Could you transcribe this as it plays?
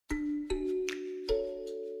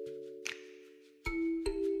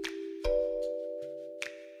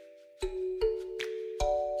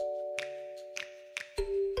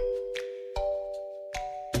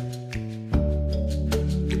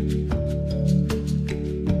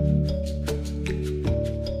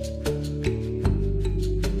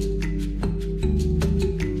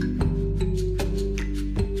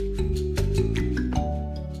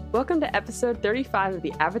Welcome to episode 35 of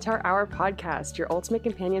the Avatar Hour podcast, your ultimate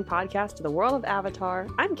companion podcast to the world of Avatar.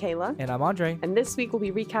 I'm Kayla. And I'm Andre. And this week we'll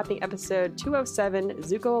be recapping episode 207,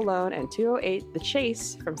 Zuko Alone, and 208, The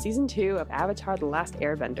Chase, from season 2 of Avatar The Last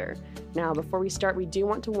Airbender. Now, before we start, we do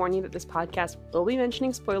want to warn you that this podcast will be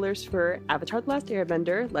mentioning spoilers for Avatar The Last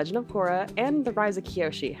Airbender, Legend of Korra, and The Rise of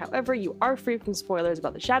Kyoshi. However, you are free from spoilers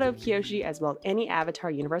about the Shadow of Kyoshi, as well as any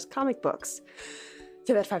Avatar universe comic books.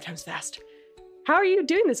 Say that 5 times fast. How are you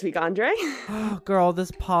doing this week, Andre? Oh, girl, this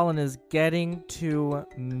pollen is getting to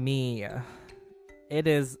me. It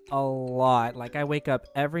is a lot. Like, I wake up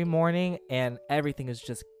every morning and everything is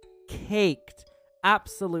just caked,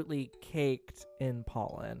 absolutely caked in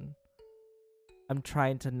pollen. I'm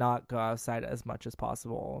trying to not go outside as much as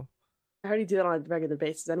possible. I already do that on a regular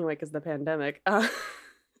basis anyway because of the pandemic.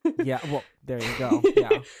 Yeah, well, there you go.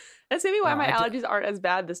 Yeah. That's maybe why my allergies aren't as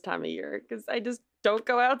bad this time of year, because I just don't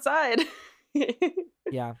go outside.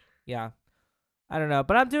 Yeah. I don't know,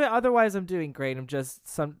 but I'm doing great.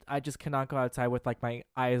 I just cannot go outside with like my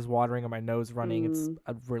eyes watering or my nose running. It's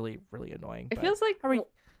really, really annoying. It feels like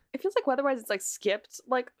weather-wise it's like skipped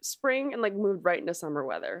like spring and like moved right into summer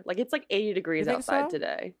weather. Like it's like 80 degrees outside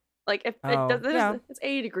today. Like if it's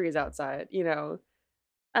 80 degrees outside, you know.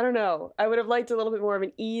 I don't know. I would have liked a little bit more of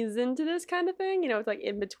an ease into this kind of thing. You know, it's like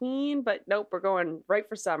in between, but nope, we're going right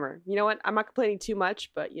for summer. You know what? I'm not complaining too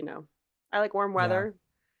much, but you know, I like warm weather. Yeah.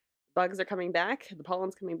 Bugs are coming back. The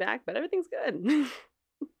pollen's coming back, but everything's good.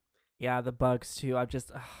 Yeah, the bugs too. This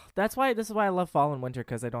is why I love fall and winter,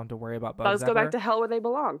 because I don't have to worry about bugs. Bugs go back to hell where they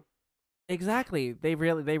belong. Exactly. They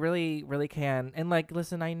really can. And like,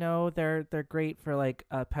 listen, I know they're great for like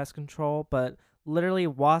pest control, but literally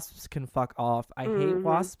wasps can fuck off. I hate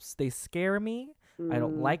wasps. They scare me. I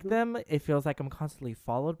don't like them. It feels like I'm constantly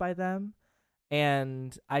followed by them.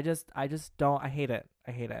 And I just don't. I hate it.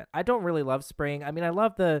 I don't really love spring. I mean, I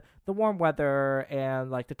love the warm weather and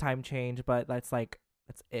like the time change, but that's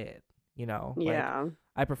it, you know? Yeah. Like,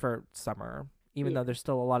 I prefer summer, even though there's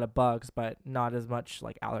still a lot of bugs, but not as much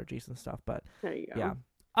like allergies and stuff. But there you go. Yeah.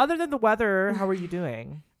 Other than the weather, how are you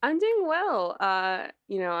doing? I'm doing well.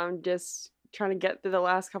 You know, I'm just trying to get through the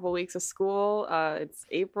last couple of weeks of school. It's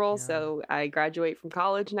April, so I graduate from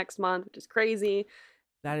college next month, which is crazy.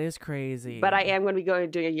 That is crazy. But I am going to be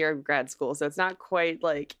doing a year of grad school, so it's not quite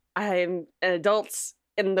like I'm an adult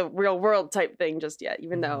in the real world type thing just yet,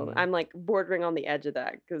 even though I'm like bordering on the edge of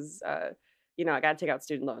that because, you know, I got to take out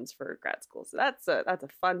student loans for grad school. So that's a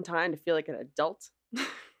fun time to feel like an adult.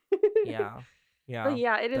 Yeah. But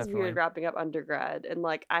yeah, it is definitely weird wrapping up undergrad. And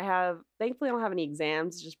like thankfully I don't have any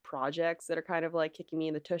exams, just projects that are kind of like kicking me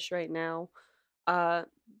in the tush right now.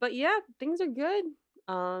 But yeah, things are good.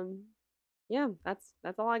 Yeah,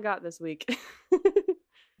 that's all I got this week.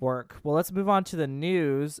 Work. Well, let's move on to the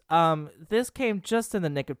news. This came just in the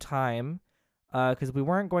nick of time, because we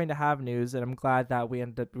weren't going to have news, and I'm glad that we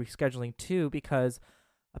ended up rescheduling too, because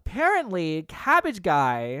apparently Cabbage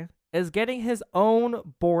Guy is getting his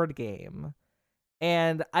own board game.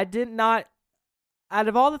 And I did not, out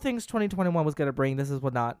of all the things 2021 was going to bring, this is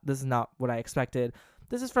not what I expected.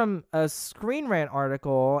 This is from a Screen Rant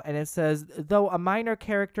article, and it says, though a minor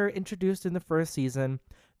character introduced in the first season,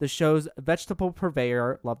 the show's vegetable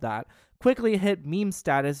purveyor, love that, quickly hit meme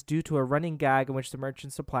status due to a running gag in which the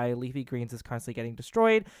merchant supply of leafy greens is constantly getting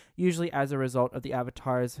destroyed, usually as a result of the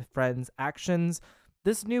Avatar's friends' actions.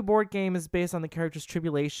 This new board game is based on the character's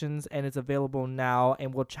tribulations and is available now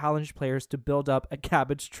and will challenge players to build up a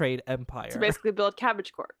cabbage trade empire. To basically build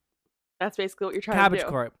Cabbage Corp. That's basically what you're trying to do.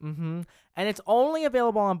 Cabbage Corp. Mm-hmm. And it's only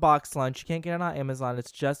available on Box Lunch. You can't get it on Amazon.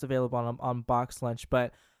 It's just available on Box Lunch.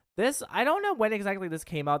 But this, I don't know when exactly this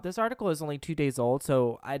came out. This article is only 2 days old,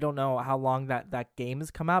 so I don't know how long that game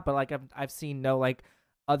has come out. But like I've seen no like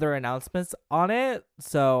other announcements on it.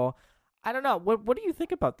 So I don't know. What do you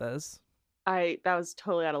think about this? That was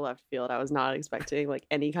totally out of left field. I was not expecting like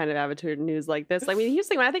any kind of Avatar news like this. I mean, here's the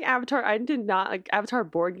thing, when I think Avatar, I did not like Avatar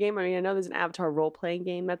board game. I mean, I know there's an Avatar role-playing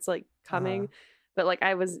game that's like coming, but like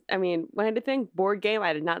when I did think board game,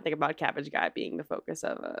 I did not think about Cabbage Guy being the focus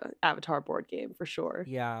of a Avatar board game for sure.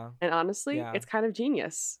 Yeah. And honestly, it's kind of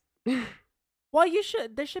genius. Well,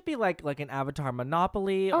 there should be like an Avatar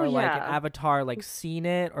Monopoly or like an Avatar like Scene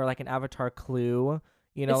It or like an Avatar Clue,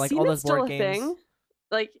 you know, like all those board games. Thing?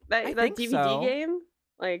 Like that DVD game?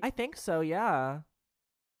 Like I think so, yeah.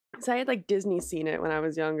 So I had like Disney Seen It when I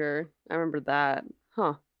was younger. I remember that.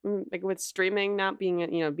 Huh. Like with streaming not being,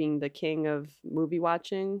 you know, being the king of movie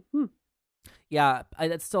watching. Yeah,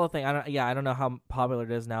 it's still a thing. I don't know how popular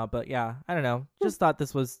it is now, but yeah, I don't know. Just thought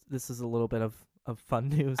this is a little bit of of fun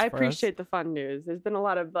news. I appreciate the fun news. There's been a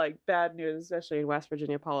lot of like bad news, especially in West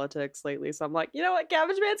Virginia politics lately. So I'm like, you know what,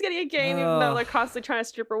 Cabbage Man's getting a game, even though they're constantly trying to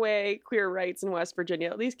strip away queer rights in West Virginia.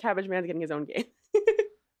 At least Cabbage Man's getting his own game.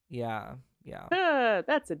 Yeah.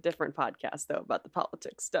 That's a different podcast though about the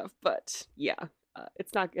politics stuff. But yeah,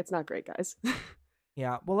 it's not great, guys.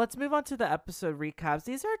 Yeah, well, let's move on to the episode recaps.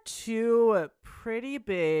 These are 2 pretty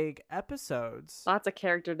big episodes. Lots of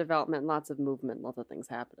character development, lots of movement, lots of things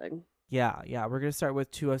happening. Yeah. We're going to start with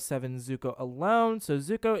 207 Zuko alone. So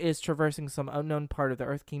Zuko is traversing some unknown part of the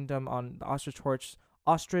Earth Kingdom on the ostrich horse,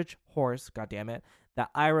 goddammit,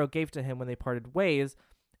 that Iroh gave to him when they parted ways.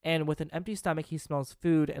 And with an empty stomach, he smells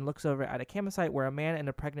food and looks over at a campsite where a man and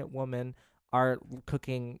a pregnant woman are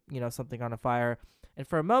cooking, something on a fire. And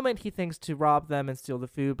for a moment, he thinks to rob them and steal the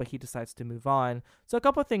food, but he decides to move on. So a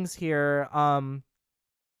couple of things here.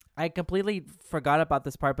 I completely forgot about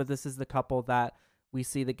this part, but this is the couple that we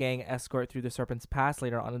see the gang escort through the Serpent's Pass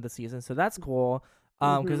later on in the season. So that's cool.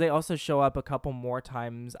 Because they also show up a couple more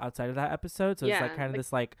times outside of that episode. So it's like kind of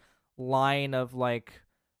this like line of like,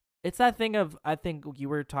 it's that thing of, I think you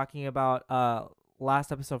were talking about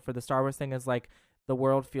last episode for the Star Wars thing, is like the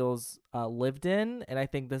world feels lived in. And I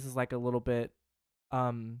think this is like a little bit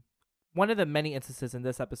one of the many instances in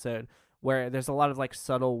this episode where there's a lot of like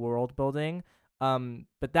subtle world building,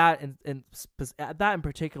 but that in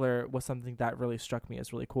particular was something that really struck me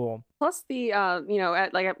as really cool. Plus the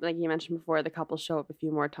like you mentioned before, the couple show up a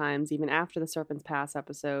few more times even after the Serpent's Pass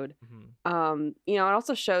episode. It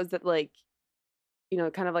also shows that like,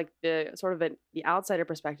 kind of like the sort of the outsider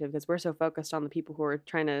perspective, because we're so focused on the people who are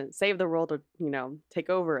trying to save the world or take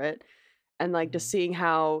over it. And like just seeing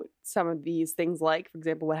how some of these things, like for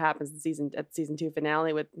example, what happens at season 2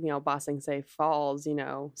 finale with Ba Sing Se falls.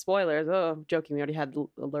 Spoilers. Oh, joking. We already had the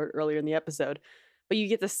alert earlier in the episode, but you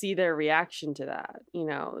get to see their reaction to that.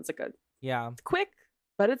 It's like it's quick,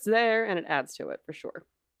 but it's there and it adds to it for sure.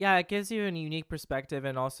 Yeah, it gives you a unique perspective,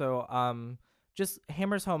 and also just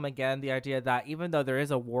hammers home again the idea that even though there is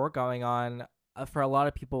a war going on, for a lot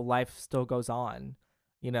of people, life still goes on.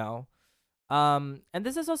 And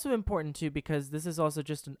this is also important too, because this is also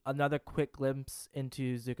just another quick glimpse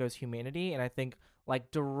into Zuko's humanity, and I think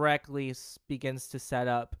like directly begins to set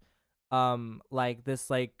up like this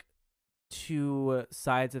like 2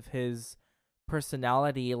 sides of his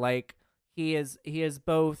personality. Like he is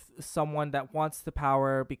both someone that wants the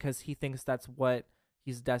power because he thinks that's what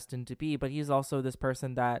he's destined to be, but he's also this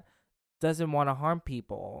person that doesn't want to harm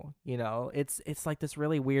people. It's like this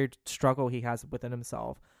really weird struggle he has within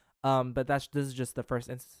himself. But this is just the first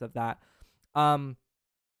instance of that.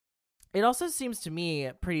 It also seems to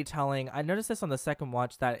me pretty telling. I noticed this on the second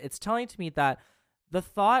watch, that it's telling to me that the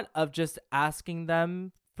thought of just asking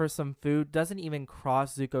them for some food doesn't even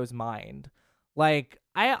cross Zuko's mind. Like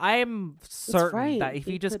I'm certain that if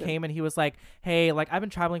he just came and he was like, hey, like I've been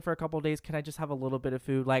traveling for a couple of days, can I just have a little bit of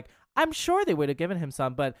food? Like I'm sure they would have given him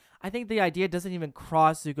some, but I think the idea doesn't even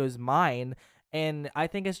cross Zuko's mind. And I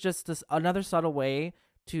think it's just another subtle way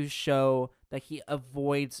to show that he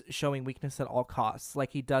avoids showing weakness at all costs.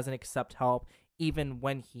 Like he doesn't accept help even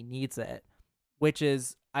when he needs it, which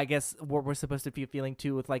is, I guess, what we're supposed to be feeling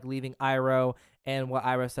too with like leaving Iroh, and what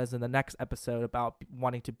Iroh says in the next episode about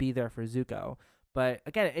wanting to be there for Zuko. But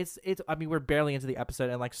again, it's I mean, we're barely into the episode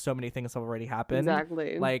and like so many things have already happened.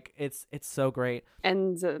 Exactly. Like it's so great.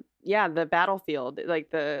 And the battlefield,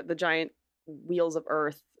 like the giant wheels of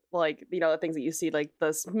Earth, like the things that you see, like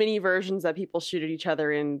the mini versions that people shoot at each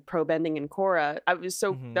other in Pro Bending and Korra. That was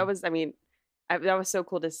so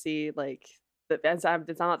cool to see. Like I'm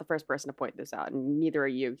not the first person to point this out, and neither are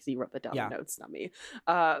you, because you wrote that down in the notes, not me.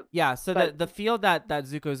 So the field that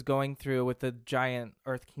Zuko's going through with the giant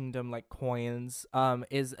Earth Kingdom like coins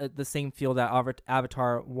is the same field that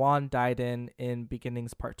Avatar Wan died in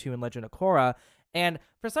Beginnings Part 2 in Legend of Korra. And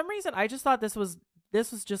for some reason, I just thought this was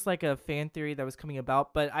just like a fan theory that was coming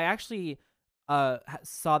about, but I actually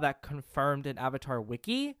saw that confirmed in Avatar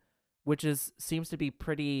Wiki, which seems to be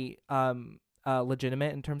pretty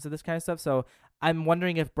legitimate in terms of this kind of stuff. So I'm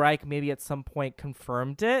wondering if Bryke maybe at some point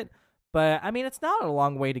confirmed it, but I mean, it's not a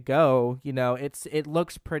long way to go. It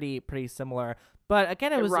looks pretty similar. But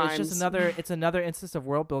again, it's just another instance of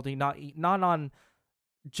world building, not on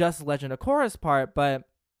just Legend of Korra's part, but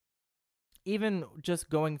even just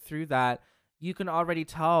going through that, you can already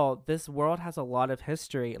tell this world has a lot of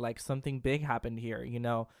history. Like something big happened here,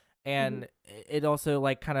 and it also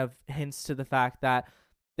like kind of hints to the fact that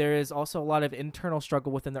there is also a lot of internal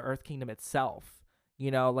struggle within the Earth Kingdom itself.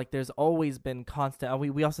 Like there's always been constant,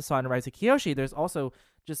 and we also saw in Rise of Kyoshi, there's also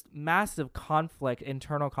just massive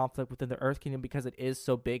internal conflict within the Earth Kingdom, because it is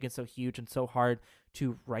so big and so huge and so hard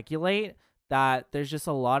to regulate, that there's just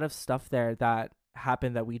a lot of stuff there that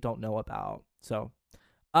happened that we don't know about. So,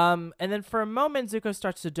 and then for a moment, Zuko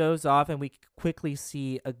starts to doze off, and we quickly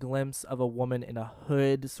see a glimpse of a woman in a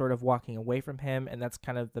hood sort of walking away from him, and that's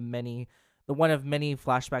kind of the one of many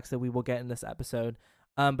flashbacks that we will get in this episode.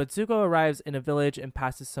 But Zuko arrives in a village and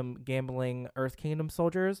passes some gambling Earth Kingdom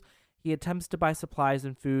soldiers. He attempts to buy supplies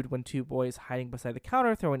and food when two boys hiding beside the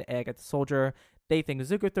counter throw an egg at the soldier. They think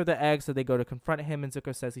Zuko threw the egg, so they go to confront him, and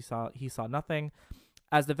Zuko says he saw nothing.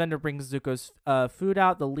 As the vendor brings Zuko's food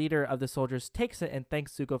out, the leader of the soldiers takes it and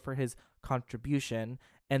thanks Zuko for his contribution.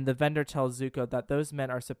 And the vendor tells Zuko that those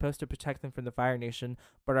men are supposed to protect them from the Fire Nation,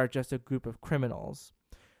 but are just a group of criminals.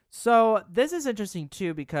 So this is interesting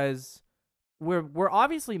too, because we're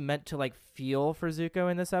obviously meant to like feel for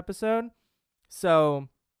Zuko in this episode. So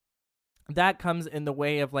that comes in the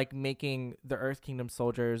way of like making the Earth Kingdom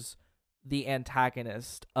soldiers the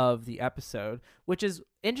antagonist of the episode, which is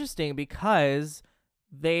interesting because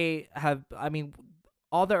they have, I mean,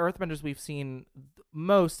 all the Earthbenders we've seen,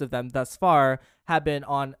 most of them thus far, have been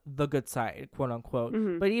on the good side, quote unquote.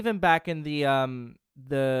 Mm-hmm. But even back in the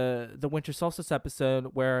Winter Solstice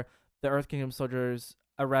episode, where the Earth Kingdom soldiers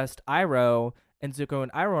arrest Iroh and Zuko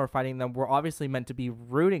and Iroh are fighting them, we're obviously meant to be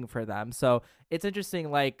rooting for them. So it's interesting,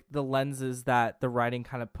 like, the lenses that the writing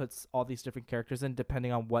kind of puts all these different characters in,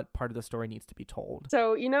 depending on what part of the story needs to be told.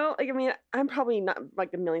 So, you know, like, I mean, I'm probably not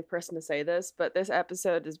like the millionth person to say this, but this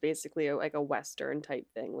episode is basically like a Western type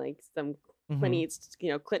thing, like some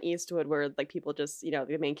Clint Eastwood, where like people just, you know,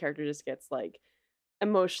 the main character just gets like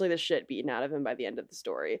emotionally the shit beaten out of him by the end of the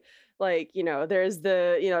story. Like, you know, there's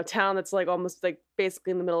the, you know, town that's like almost like basically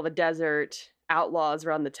in the middle of a desert, outlaws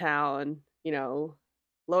around the town, you know,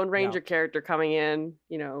 Lone Ranger character coming in,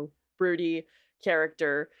 you know, broody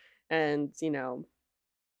character, and, you know,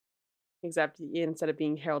 except instead of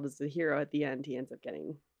being heralded as the hero at the end, he ends up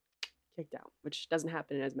getting kicked out, which doesn't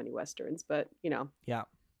happen in as many Westerns, but, you know. Yeah.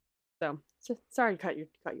 So sorry to cut you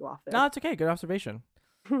off there. No, it's okay. Good observation.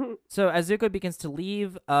 So as Zuko begins to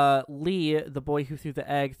leave, Lee, the boy who threw the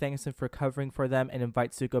egg, thanks him for covering for them and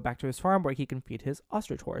invites Zuko back to his farm where he can feed his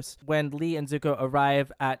ostrich horse. When Lee and Zuko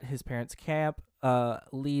arrive at his parents' camp,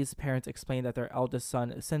 Lee's parents explain that their eldest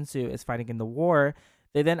son, Sensu, is fighting in the war.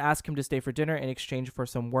 They then ask him to stay for dinner in exchange for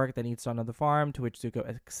some work that needs done on the farm, to which Zuko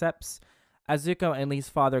accepts. As Zuko and Lee's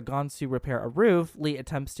father, Gonsu, repair a roof, Lee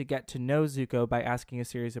attempts to get to know Zuko by asking a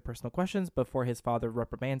series of personal questions before his father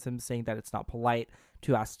reprimands him, saying that it's not polite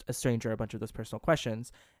to ask a stranger a bunch of those personal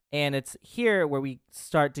questions. And it's here where we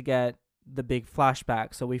start to get the big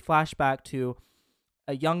flashback. So we flash back to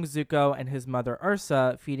a young Zuko and his mother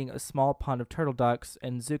Ursa feeding a small pond of turtle ducks,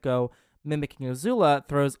 and Zuko, mimicking Azula,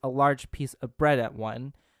 throws a large piece of bread at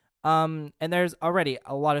one. And there's already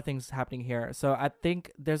a lot of things happening here. So I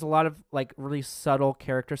think there's a lot of like really subtle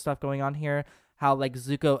character stuff going on here. How like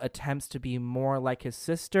Zuko attempts to be more like his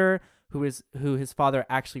sister, who his father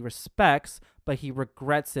actually respects, but he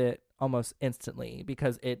regrets it almost instantly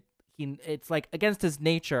because it's like against his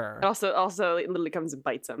nature. Also it literally comes and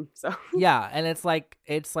bites him. So yeah, and it's like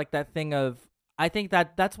that thing of, I think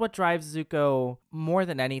that's what drives Zuko more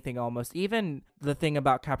than anything almost. Even the thing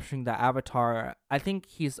about capturing the Avatar, I think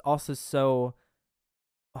he's also so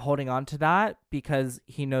holding on to that because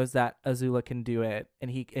he knows that Azula can do it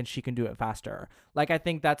and she can do it faster. Like, I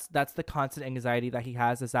think that's the constant anxiety that he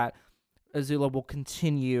has, is that Azula will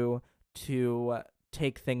continue to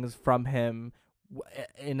take things from him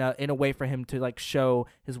in a way for him to like show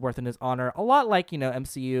his worth and his honor. A lot like, you know,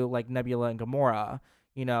 MCU, like Nebula and Gamora.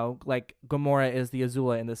 You know, like Gamora is the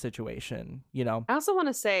Azula in this situation, you know. I also want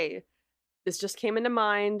to say, this just came into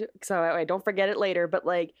mind, so I don't forget it later, but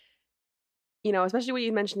like, you know, especially when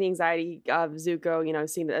you mentioned the anxiety of Zuko, you know,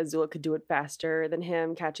 seeing that Azula could do it faster than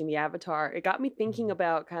him catching the Avatar, it got me thinking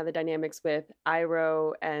about kind of the dynamics with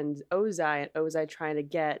Iroh and Ozai, and Ozai trying to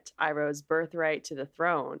get Iroh's birthright to the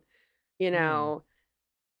throne. You know,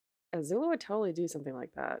 Azula would totally do something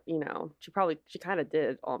like that, you know. She kind of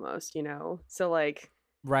did almost, you know. So like,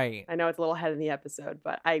 right. I know it's a little ahead in the episode,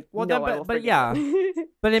 but but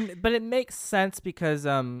it makes sense because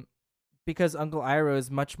Uncle Iroh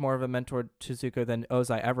is much more of a mentor to Zuko than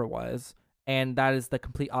Ozai ever was, and that is the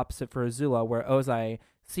complete opposite for Azula, where Ozai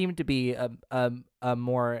seemed to be a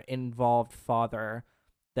more involved father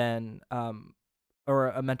than or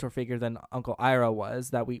a mentor figure than Uncle Iroh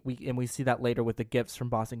was. That we see that later with the gifts from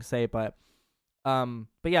Ba Sing Se, but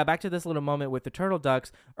yeah, back to this little moment with the turtle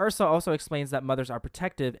ducks. Ursa also explains that mothers are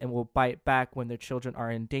protective and will bite back when their children are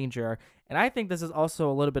in danger. And I think this is also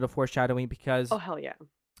a little bit of foreshadowing because, oh hell yeah,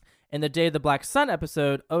 in the Day of the Black Sun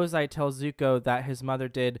episode, Ozai tells Zuko that his mother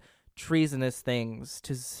did treasonous things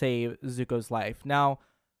to save Zuko's life. Now,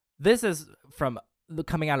 this is from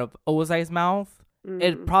coming out of Ozai's mouth.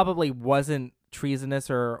 It probably wasn't treasonous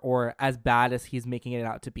or as bad as he's making it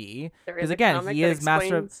out to be. Because again, he is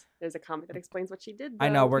master of... There's a comic that explains what she did, though. I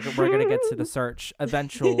know we're gonna get to the search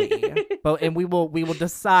eventually, and we will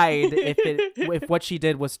decide if what she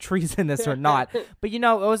did was treasonous or not. But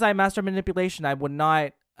Ozai, master of manipulation, I would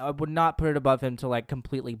not put it above him to like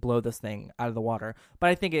completely blow this thing out of the water.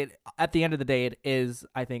 But I think at the end of the day, it is,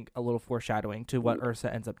 I think, a little foreshadowing to what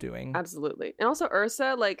Ursa ends up doing. Absolutely. And also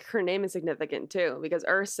Ursa, like, her name is significant too, because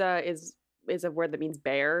Ursa is a word that means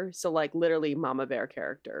bear. So like literally mama bear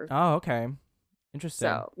character. Oh, okay. Interesting.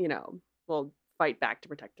 So, we'll fight back to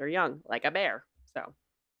protect our young like a bear. So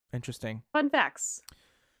interesting. Fun facts.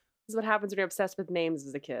 This is what happens when you're obsessed with names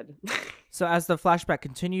as a kid. So as the flashback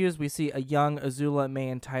continues, we see a young Azula, Mei,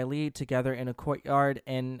 and Ty Lee together in a courtyard,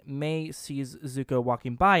 and Mei sees Zuko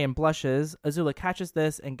walking by and blushes. Azula catches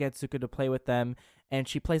this and gets Zuko to play with them, and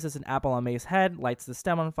she places an apple on Mei's head, lights the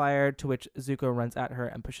stem on fire, to which Zuko runs at her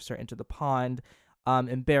and pushes her into the pond.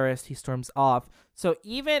 Embarrassed, he storms off. So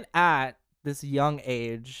even at this young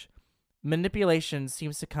age, manipulation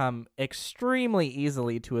seems to come extremely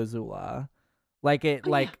easily to Azula.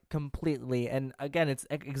 Completely. And again, it's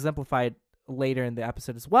exemplified later in the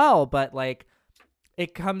episode as well, but like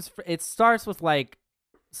it starts with like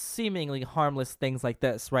seemingly harmless things like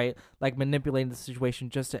this, right? Like manipulating the situation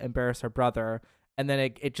just to embarrass her brother, and then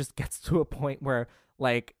it just gets to a point where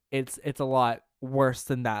like it's a lot worse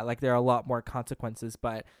than that. Like there are a lot more consequences,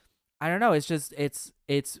 but I don't know, it's just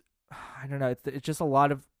I don't know, it's just a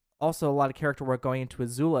lot of character work going into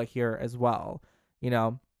Azula here as well,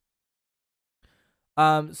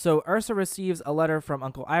 So Ursa receives a letter from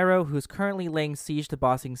Uncle Iroh, who's currently laying siege to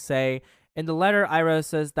Ba Sing Se. In the letter, Iroh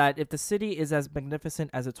says that if the city is as magnificent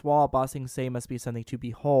as its wall, Ba Sing Se must be something to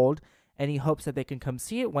behold, and he hopes that they can come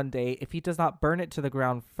see it one day if he does not burn it to the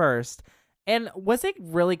ground first. And was it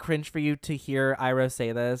really cringe for you to hear Iroh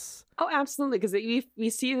say this? Oh, absolutely, because we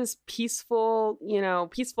see this peaceful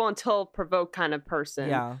until provoked kind of person.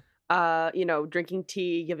 Yeah. Drinking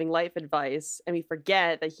tea, giving life advice, and we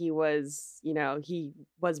forget that he was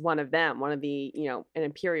one of them, one of the, an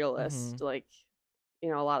imperialist, like, a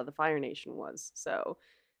lot of the Fire Nation was. So,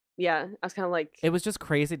 yeah, I was kind of like... It was just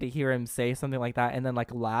crazy to hear him say something like that and then,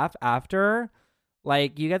 like, laugh after.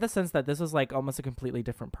 Like, you get the sense that this was, like, almost a completely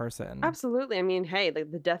different person. Absolutely. I mean, hey,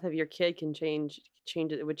 like, the death of your kid can change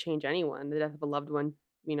it. It would change anyone. The death of a loved one,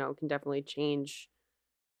 can definitely change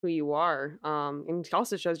who you are. And it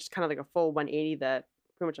also shows just kind of like a full 180, that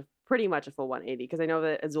pretty much a full 180, because I know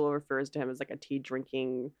that Azula refers to him as like a tea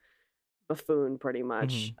drinking buffoon pretty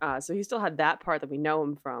much. So he still had that part that we know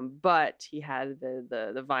him from, but he had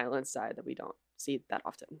the violent side that we don't see that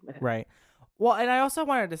often with him. Right. Well, and I also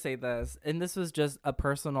wanted to say this, and this was just a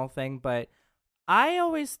personal thing, but I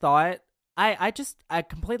always thought I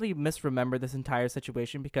completely misremembered this entire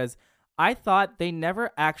situation, because I thought they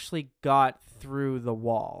never actually got through the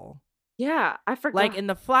wall. Yeah, I forgot. Like in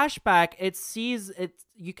the flashback,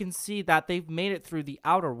 you can see that they've made it through the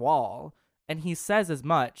outer wall, and he says as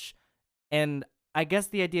much. And I guess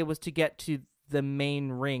the idea was to get to the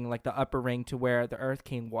main ring, like the upper ring, to where the Earth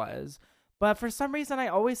King was. But for some reason, I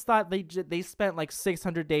always thought they spent like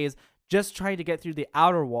 600 days just trying to get through the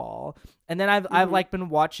outer wall. And then I've like been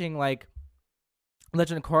watching like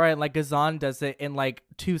Legend of Korra, and like Gazan does it in like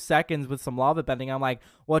 2 seconds with some lava bending. I'm like,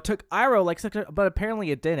 well, it took Iroh like 600, but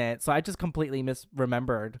apparently it didn't. So I just completely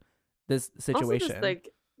misremembered this situation. Also, just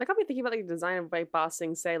that got me thinking about like the design of like Ba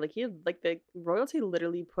Sing Se. Like the royalty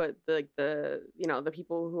literally put the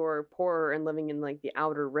people who are poorer and living in like the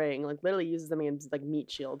outer ring, like literally uses them as like meat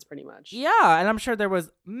shields pretty much. Yeah, and I'm sure there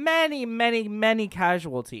was many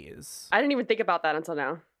casualties. I didn't even think about that until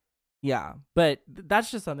now. Yeah, but that's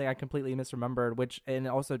just something I completely misremembered, and it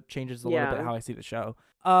also changes a little bit how I see the show.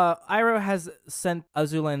 Iroh has sent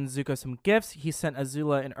Azula and Zuko some gifts. He sent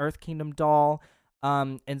Azula an Earth Kingdom doll,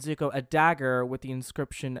 and Zuko a dagger with the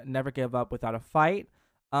inscription "Never give up without a fight."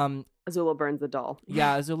 Azula burns the doll.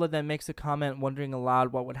 Yeah, Azula then makes a comment wondering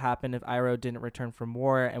aloud what would happen if Iroh didn't return from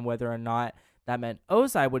war, and whether or not that meant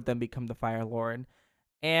Ozai would then become the Fire Lord.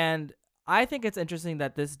 And I think it's interesting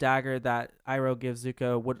that this dagger that Iroh gives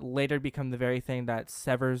Zuko would later become the very thing that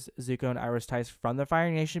severs Zuko and Iroh's ties from the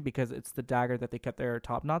Fire Nation, because it's the dagger that they cut their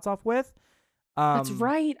top knots off with. That's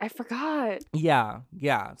right. I forgot. Yeah.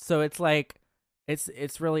 So it's like,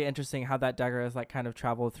 it's really interesting how that dagger has like kind of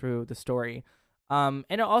traveled through the story. And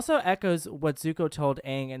it also echoes what Zuko told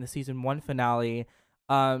Aang in the season 1 finale,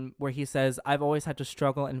 where he says, I've always had to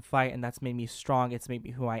struggle and fight, and that's made me strong. It's made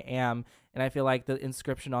me who I am. And I feel like the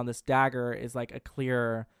inscription on this dagger is like a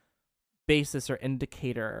clear basis or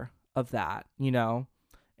indicator of that,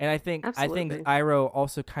 And I think Iroh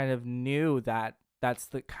also kind of knew that that's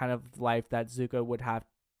the kind of life that Zuko would have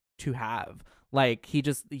to have. Like he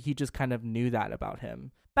just kind of knew that about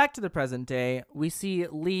him. Back to the present day, we see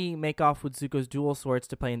Lee make off with Zuko's dual swords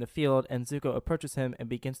to play in the field, and Zuko approaches him and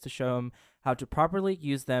begins to show him how to properly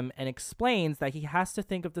use them and explains that he has to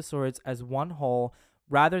think of the swords as one whole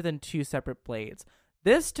rather than two separate blades.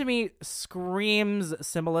 This, to me, screams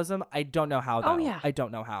symbolism. I don't know how, though. Oh, yeah. I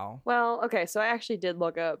don't know how. Well, okay, so I actually did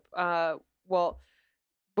look up,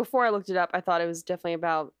 before I looked it up, I thought it was definitely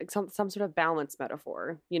about some sort of balance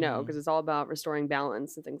metaphor, because it's all about restoring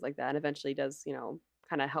balance and things like that, and eventually does,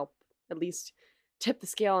 kind of help at least tip the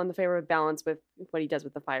scale in the favor of balance with what he does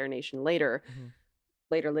with the Fire Nation later.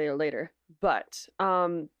 Later. But it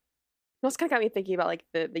also kind of got me thinking about like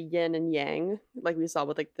the yin and yang, like we saw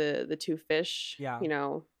with like the two fish,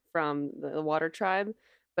 from the water tribe.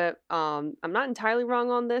 But I'm not entirely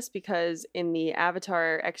wrong on this, because in the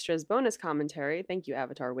Avatar Extras bonus commentary, thank you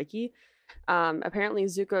Avatar Wiki, apparently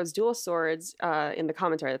Zuko's dual swords, in the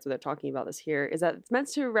commentary, that's what they're talking about this here, is that it's meant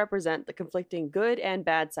to represent the conflicting good and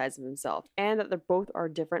bad sides of himself, and that they're both are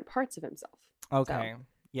different parts of himself. Okay. So,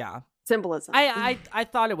 yeah. Symbolism. I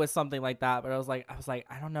thought it was something like that, but I was like,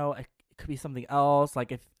 I don't know. It could be something else.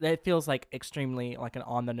 Like it feels like extremely like an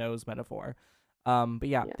on the nose metaphor. But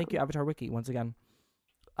yeah, thank you Avatar Wiki once again.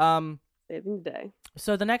 Saving the day.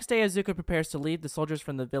 So the next day, as Zuko prepares to leave, the soldiers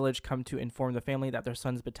from the village come to inform the family that their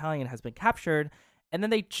son's battalion has been captured, and then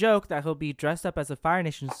they joke that he'll be dressed up as a Fire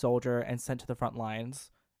Nation soldier and sent to the front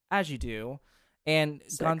lines, as you do. And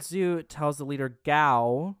Gonzu tells the leader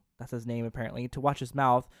Gao, that's his name apparently, to watch his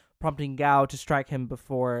mouth, prompting Gao to strike him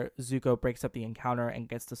before Zuko breaks up the encounter and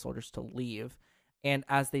gets the soldiers to leave. And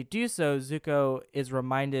as they do so, Zuko is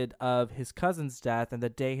reminded of his cousin's death and the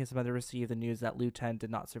day his mother received the news that Liu Ten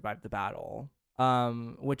did not survive the battle.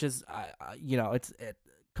 Which is, it's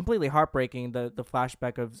completely heartbreaking. The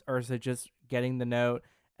flashback of Ursa just getting the note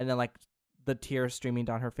and then like the tears streaming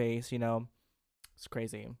down her face, it's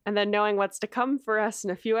crazy. And then knowing what's to come for us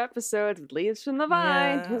in a few episodes with Leaves from the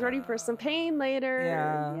Vine. Yeah. Who's ready for some pain later?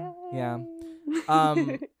 Yeah.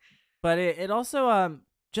 But it also,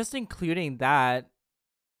 just including that,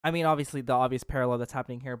 I mean, obviously the obvious parallel that's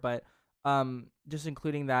happening here, but just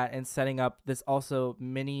including that and setting up this also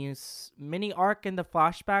mini arc in the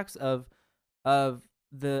flashbacks of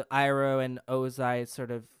the Iroh and Ozai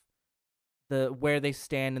sort of where they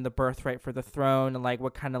stand in the birthright for the throne and like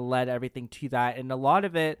what kind of led everything to that. And a lot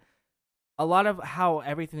of how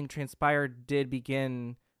everything transpired did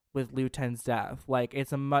begin with Liu Ten's death. Like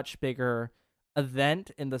it's a much bigger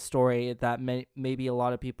event in the story that maybe a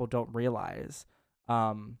lot of people don't realize.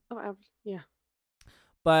 Yeah.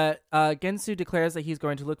 But Gensu declares that he's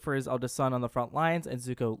going to look for his eldest son on the front lines, and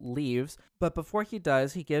Zuko leaves. But before he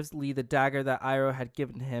does, he gives Lee the dagger that Iroh had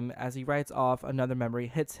given him. As he rides off, another memory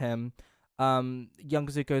hits him. Young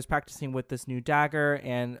Zuko is practicing with this new dagger,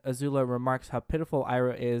 and Azula remarks how pitiful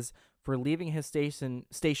Iroh is for leaving his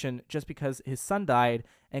station just because his son died,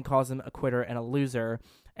 and calls him a quitter and a loser.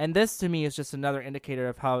 And this, to me, is just another indicator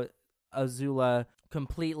of how Azula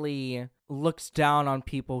completely looks down on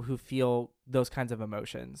people who feel those kinds of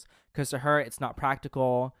emotions. Because to her, it's not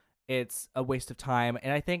practical. It's a waste of time.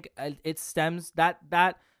 And I think it stems that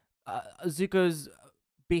Zuko's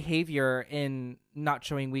behavior in not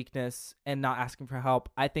showing weakness and not asking for help,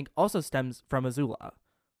 I think also stems from Azula.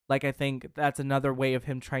 Like, I think that's another way of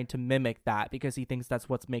him trying to mimic that because he thinks that's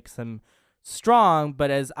what makes him strong.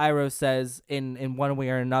 But as Iroh says in one way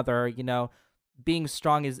or another, being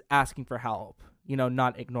strong is asking for help,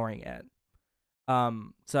 not ignoring it.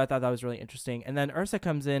 So I thought that was really interesting. And then Ursa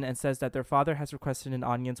comes in and says that their father has requested an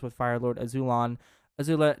audience with Fire Lord Azulon.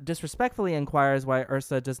 Azula disrespectfully inquires why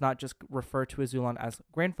Ursa does not just refer to Azulon as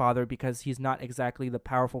grandfather because he's not exactly the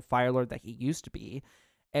powerful Fire Lord that he used to be.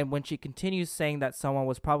 And when she continues saying that someone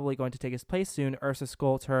was probably going to take his place soon, Ursa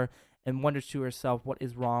scolds her and wonders to herself what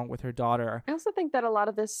is wrong with her daughter. I also think that a lot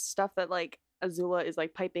of this stuff that like Azula is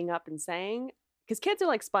like piping up and saying, because kids are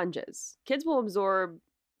like sponges. Kids will absorb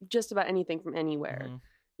just about anything from anywhere,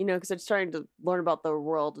 because they're starting to learn about the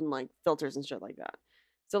world and like filters and shit like that.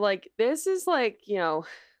 So like this is like,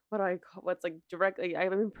 what's like directly,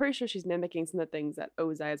 I'm pretty sure she's mimicking some of the things that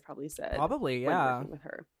Ozai has probably said. Probably, yeah. When working with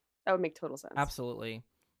her. That would make total sense. Absolutely.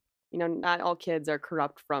 Not all kids are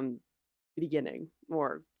corrupt from the beginning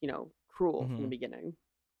or, cruel from the beginning.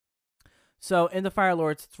 So in the Fire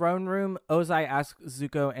Lord's throne room, Ozai asks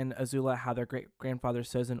Zuko and Azula how their great-grandfather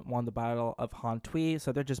Sozin won the Battle of Han Tui,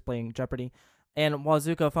 so they're just playing Jeopardy. And while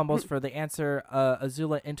Zuko fumbles for the answer,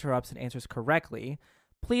 Azula interrupts and answers correctly.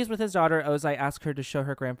 Pleased with his daughter, Ozai asks her to show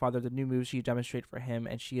her grandfather the new moves she demonstrated for him,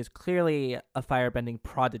 and she is clearly a firebending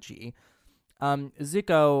prodigy.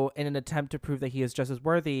 Zuko, in an attempt to prove that he is just as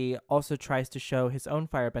worthy, also tries to show his own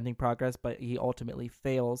firebending progress, but he ultimately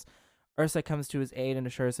fails. Ursa comes to his aid and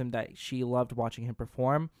assures him that she loved watching him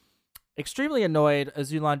perform. Extremely annoyed,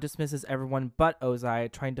 Azulon dismisses everyone but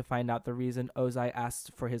Ozai, trying to find out the reason Ozai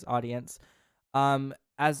asked for his audience.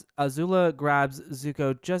 As Azula grabs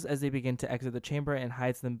Zuko just as they begin to exit the chamber and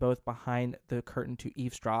hides them both behind the curtain to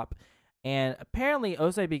eavesdrop. And apparently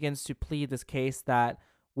Ozai begins to plead this case that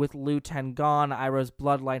with Lu Ten gone, Iroh's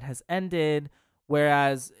bloodline has ended,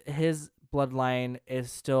 whereas his bloodline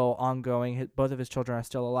is still ongoing. Both of his children are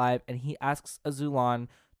still alive, and he asks Azulon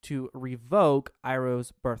to revoke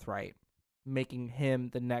Iroh's birthright, making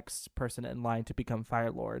him the next person in line to become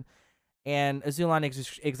Fire Lord. And Azulon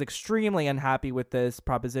is extremely unhappy with this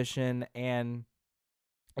proposition and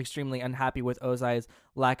extremely unhappy with Ozai's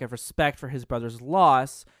lack of respect for his brother's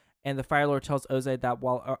loss. And the Fire Lord tells Ozai that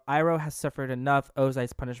while Iroh has suffered enough,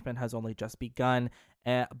 Ozai's punishment has only just begun.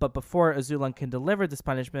 But before Azulon can deliver this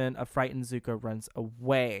punishment, a frightened Zuko runs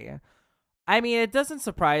away. I mean, it doesn't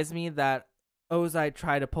surprise me that Ozai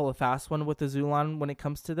tried to pull a fast one with Azulon when it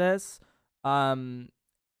comes to this. And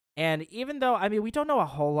even though, I mean, we don't know a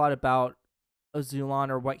whole lot about Azulon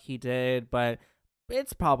or what he did, but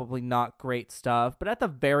it's probably not great stuff. But at the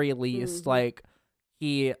very least, like,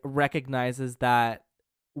 he recognizes that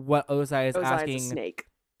what Ozai is asking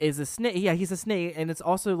is a snake. Yeah, he's a snake, and it's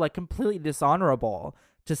also like completely dishonorable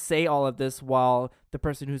to say all of this while the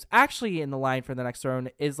person who's actually in the line for the next throne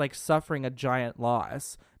is like suffering a giant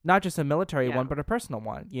loss, not just a military one, but a personal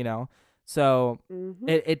one, you know? So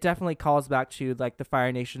it definitely calls back to like the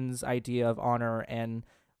Fire Nation's idea of honor and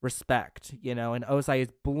respect, you know, and Ozai is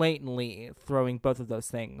blatantly throwing both of those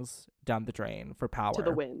things down the drain for power. To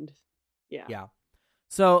the wind. Yeah. Yeah.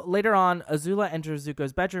 So later on, Azula enters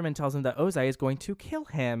Zuko's bedroom and tells him that Ozai is going to kill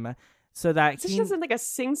him so that he does like a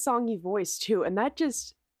sing-songy voice too, and that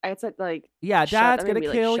just it's like Dad's gonna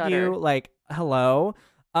kill you, like hello.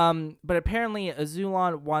 But apparently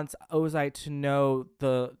Azulon wants Ozai to know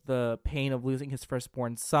the pain of losing his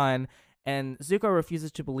firstborn son, and Zuko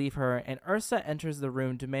refuses to believe her, and Ursa enters the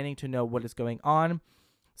room demanding to know what is going on.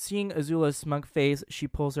 Seeing Azula's smug face, she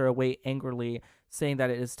pulls her away angrily, saying that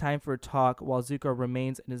it is time for a talk, while Zuko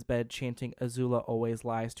remains in his bed chanting Azula always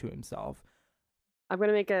lies to himself. I'm going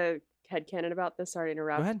to make a headcanon about this, sorry to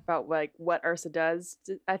interrupt, about like what Ursa does.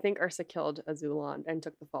 I think Ursa killed Azulon and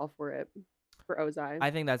took the fall for it, for Ozai. I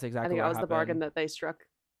think that's exactly what happened. I think that was the bargain that they struck.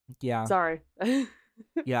 Yeah. Sorry.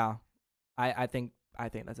 Yeah. I think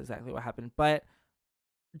that's exactly what happened. But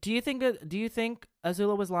do you think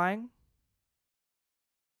Azula was lying?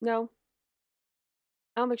 No.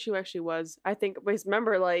 I don't think she actually was. I think, because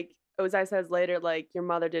remember, like, Ozai says later, like, your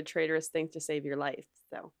mother did traitorous things to save your life.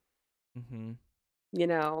 So, you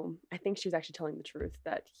know, I think she was actually telling the truth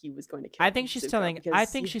that he was going to kill I think she's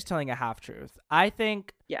telling a half truth. I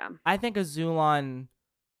think Azulon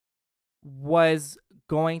was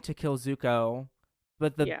going to kill Zuko,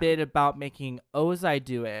 but the bit about making Ozai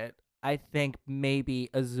do it, I think maybe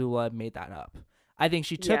Azula made that up. I think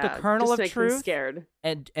she took a kernel of truth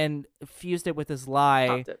and fused it with this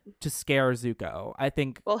lie to scare Zuko. I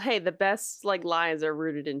think. Well, hey, the best like lies are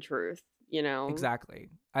rooted in truth, you know. Exactly.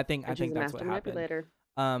 I think that's what happened. Manipulator.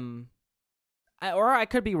 Or I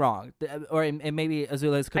could be wrong, or maybe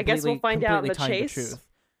Azula is completely. I guess we'll find out in the chase. The truth.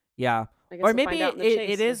 Yeah. Or maybe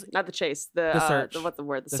it is not the chase. The search. What's the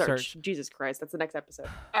word? The search. Jesus Christ, that's the next episode.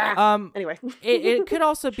 Anyway, it could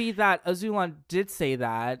also be that Azulon did say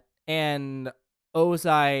that, and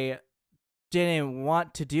Ozai didn't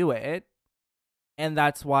want to do it, and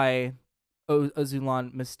that's why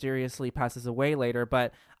Azulon mysteriously passes away later.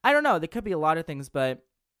 But I don't know. There could be a lot of things, but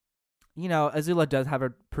you know, Azula does have a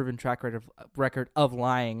proven track record of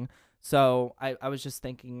lying. So I was just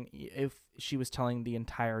thinking if she was telling the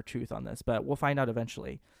entire truth on this, but we'll find out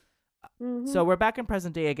eventually. So we're back in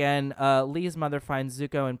present day again. Lee's mother finds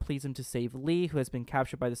Zuko and pleads him to save Lee, who has been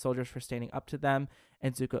captured by the soldiers for standing up to them,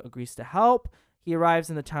 and Zuko agrees to help. He arrives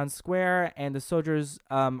in the town square, and the soldiers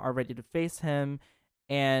are ready to face him,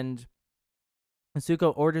 and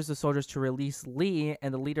Zuko orders the soldiers to release Lee,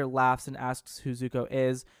 and the leader laughs and asks who Zuko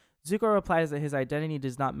is. Zuko replies that his identity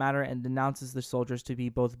does not matter and denounces the soldiers to be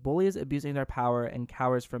both bullies abusing their power and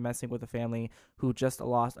cowards for messing with a family who just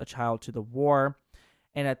lost a child to the war.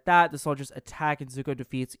 And at that, the soldiers attack, and Zuko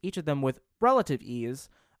defeats each of them with relative ease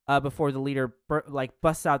before the leader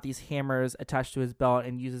busts out these hammers attached to his belt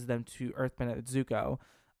and uses them to earthbend at Zuko.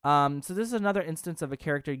 So this is another instance of a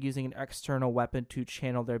character using an external weapon to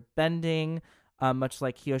channel their bending. much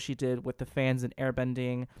like Kyoshi did with the fans and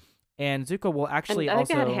airbending. And Zuko will actually and I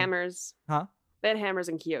also... think they had hammers. Huh? They had hammers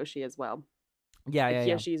in Kyoshi as well. Yeah, like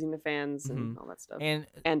yeah. Kyoshi using the fans and all that stuff.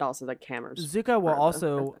 And also the hammers. Zuko will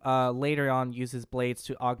also later on use his blades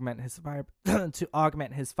to augment his fire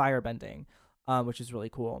firebending, which is really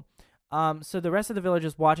cool. So the rest of the village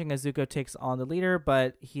is watching as Zuko takes on the leader,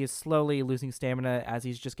 but he is slowly losing stamina as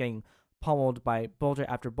he's just getting pummeled by boulder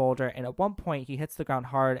after boulder. And at one point, he hits the ground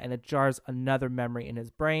hard, and it jars another memory in his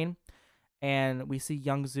brain. And we see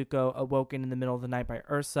young Zuko awoken in the middle of the night by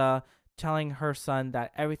Ursa, telling her son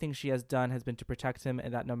that everything she has done has been to protect him,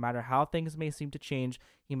 and that no matter how things may seem to change,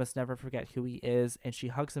 he must never forget who he is. And she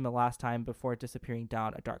hugs him a last time before disappearing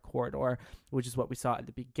down a dark corridor, which is what we saw at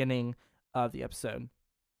the beginning of the episode.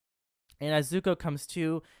 And as Zuko comes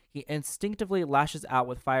to, he instinctively lashes out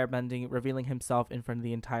with firebending, revealing himself in front of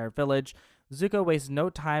the entire village. Zuko wastes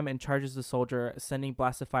no time and charges the soldier, sending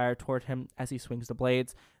blasts of fire toward him as he swings the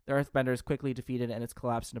blades. The Earthbender is quickly defeated and is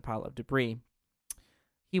collapsed in a pile of debris.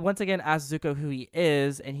 He once again asks Zuko who he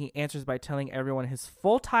is, and he answers by telling everyone his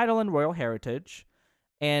full title and royal heritage.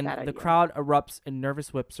 And the crowd erupts in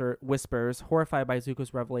nervous whispers, horrified by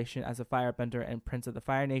Zuko's revelation as a firebender and prince of the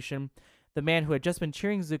Fire Nation. The man who had just been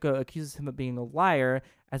cheering Zuko accuses him of being a liar,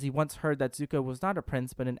 as he once heard that Zuko was not a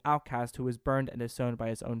prince, but an outcast who was burned and disowned by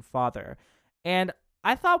his own father. And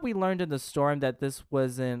I thought we learned in the storm that this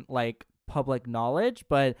wasn't, like, public knowledge,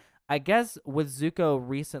 but I guess with Zuko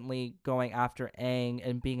recently going after Aang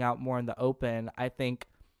and being out more in the open, I think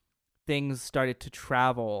things started to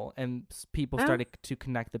travel and people started to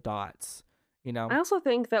connect the dots, you know? I also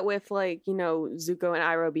think that with, like, you know, Zuko and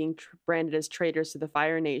Iroh being branded as traitors to the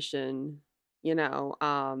Fire Nation, you know,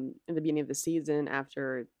 in the beginning of the season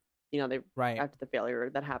after, you know, after the failure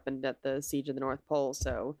that happened at the Siege of the North Pole,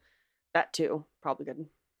 so that too probably could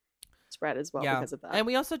spread as well because of that. And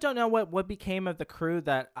we also don't know what became of the crew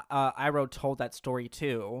that Iroh told that story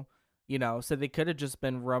to, you know, so they could have just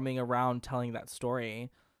been roaming around telling that story.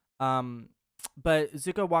 But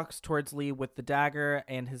Zuko walks towards Lee with the dagger,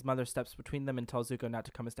 and his mother steps between them and tells Zuko not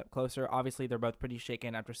to come a step closer. Obviously, they're both pretty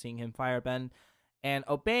shaken after seeing him firebend. And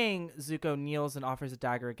obeying, Zuko kneels and offers a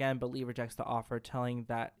dagger again, but Lee rejects the offer, telling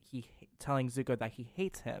Zuko that he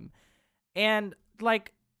hates him. And,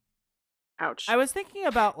 like... Ouch. I was thinking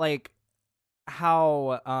about, like,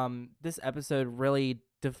 how this episode really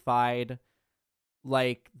defied,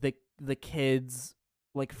 like, the kids,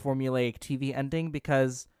 like, formulaic TV ending,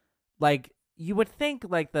 because, like, you would think,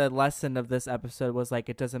 like, the lesson of this episode was, like,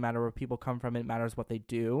 it doesn't matter where people come from, it matters what they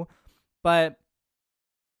do. But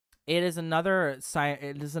it is another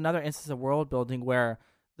instance of world building where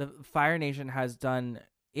the Fire Nation has done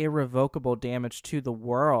irrevocable damage to the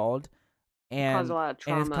world. And caused a lot of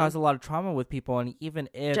trauma. And it's caused a lot of trauma with people. And even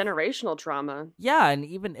if... generational trauma. Yeah, and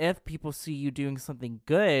even if people see you doing something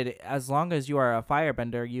good, as long as you are a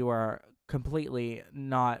firebender, you are completely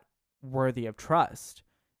not worthy of trust,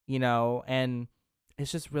 you know? And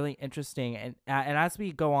it's just really interesting. And as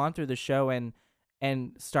we go on through the show and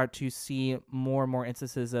start to see more and more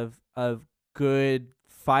instances of good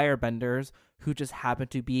firebenders who just happen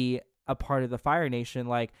to be a part of the Fire Nation,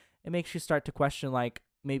 like, it makes you start to question, like,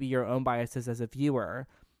 maybe your own biases as a viewer,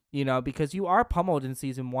 you know, because you are pummeled in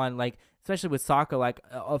season 1, like, especially with Sokka, like,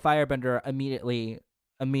 a firebender immediately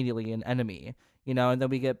an enemy, you know, and then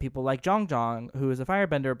we get people like Zhong, who is a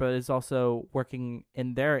firebender, but is also working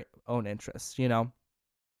in their own interests, you know,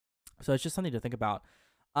 so it's just something to think about.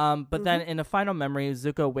 But then in a final memory,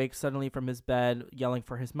 Zuko wakes suddenly from his bed, yelling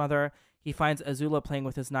for his mother. He finds Azula playing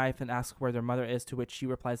with his knife and asks where their mother is, to which she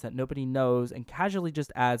replies that nobody knows and casually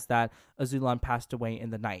just adds that Azulan passed away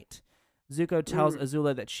in the night. Zuko tells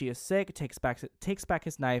Azula that she is sick, takes back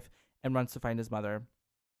his knife, and runs to find his mother.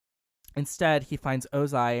 Instead, he finds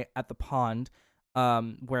Ozai at the pond,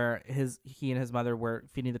 where he and his mother were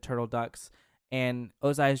feeding the turtle ducks. And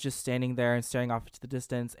Ozai is just standing there and staring off into the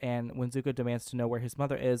distance. And when Zuko demands to know where his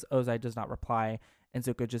mother is, Ozai does not reply, and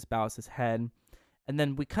Zuko just bows his head. And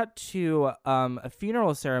then we cut to a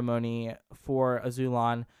funeral ceremony for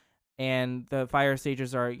Azulan, and the fire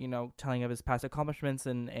sages are, you know, telling of his past accomplishments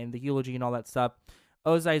and the eulogy and all that stuff.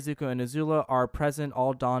 Ozai, Zuko, and Azula are present,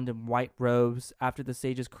 all donned in white robes. After the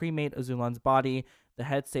sages cremate Azulan's body, the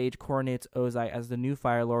head sage coronates Ozai as the new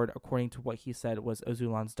Fire Lord, according to what he said was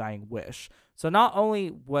Azulan's dying wish. So not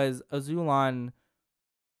only was Azulan,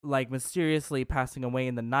 like, mysteriously passing away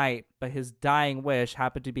in the night, but his dying wish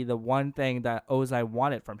happened to be the one thing that Ozai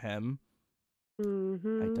wanted from him. I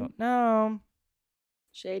don't know.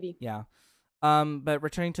 Shady. Yeah. But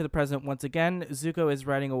returning to the present once again, Zuko is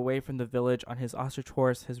riding away from the village on his ostrich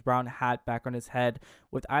horse, his brown hat back on his head,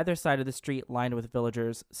 with either side of the street lined with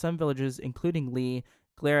villagers. Some villagers, including Lee,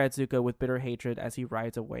 glare at Zuko with bitter hatred as he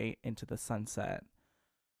rides away into the sunset.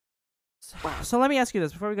 So let me ask you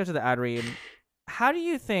this before we go to the ad read. How do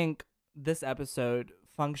you think this episode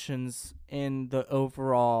functions in the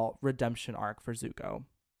overall redemption arc for Zuko?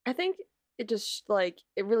 I think it just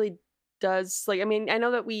it really does. I mean, I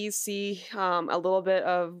know that we see a little bit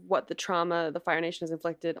of what the trauma the Fire Nation has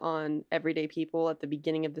inflicted on everyday people at the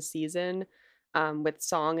beginning of the season, with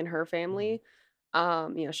Song and her family.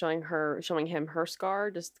 Showing him her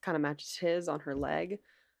scar just kind of matches his on her leg.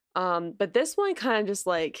 But this one kind of just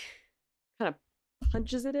kind of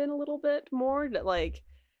punches it in a little bit more that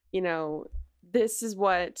this is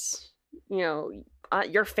what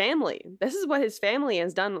your family, this is what his family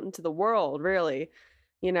has done to the world, really.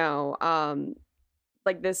 This kind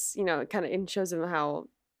of shows him how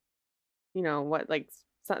what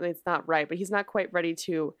something's not right, but he's not quite ready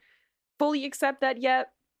to fully accept that yet.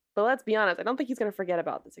 But let's be honest, I don't think he's going to forget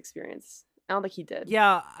about this experience. I don't think he did.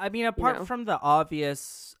 Yeah, I mean, apart from the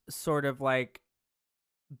obvious sort of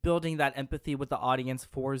building that empathy with the audience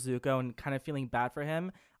for Zuko and kind of feeling bad for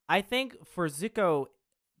him, I think for Zuko,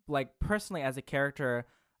 personally as a character,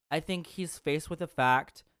 I think he's faced with the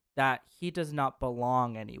fact that he does not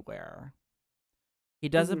belong anywhere. He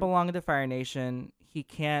doesn't belong in the Fire Nation. He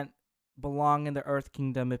can't belong in the Earth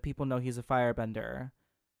Kingdom if people know he's a firebender.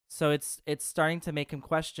 So it's starting to make him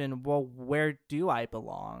question, well, where do I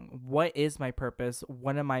belong? What is my purpose?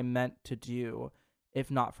 What am I meant to do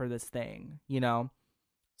if not for this thing,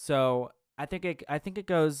 So I think it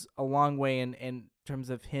goes a long way in terms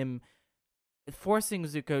of him forcing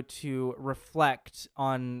Zuko to reflect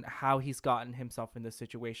on how he's gotten himself in this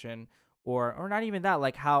situation, or not even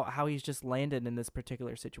that, how he's just landed in this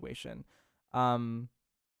particular situation. The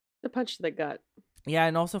punch to the gut. Yeah,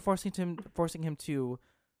 and also forcing him to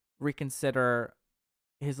reconsider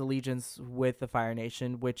his allegiance with the Fire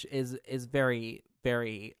Nation, which is very,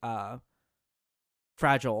 very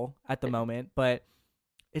fragile at the moment, but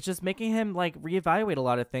it's just making him reevaluate a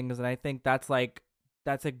lot of things, and I think that's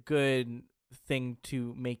a good thing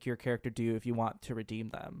to make your character do if you want to redeem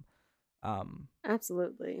them.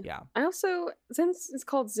 Absolutely. Yeah. I also, since it's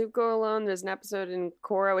called Zuko Alone, there's an episode in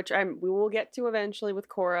Korra, which we will get to eventually with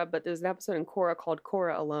Korra, but there's an episode in Korra called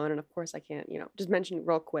Korra Alone, and of course I can't, just mention it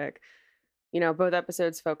real quick. Both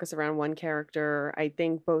episodes focus around one character. I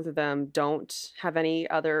think both of them don't have any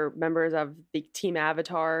other members of the Team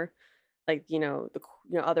Avatar,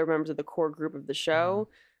 other members of the core group of the show.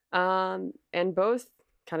 And both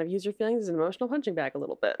kind of use your feelings as an emotional punching bag a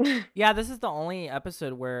little bit. Yeah, this is the only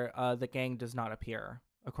episode where the gang does not appear,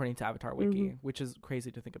 according to Avatar Wiki, which is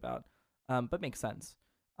crazy to think about, but makes sense.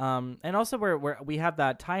 And also where we have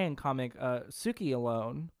that tie-in comic, Suki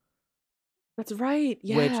Alone. That's right.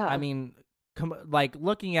 Yeah. Which, I mean,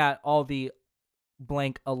 looking at all the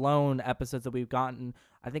blank Alone episodes that we've gotten,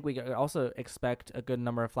 I think we also expect a good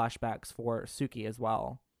number of flashbacks for Suki as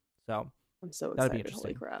well. So I'm so excited.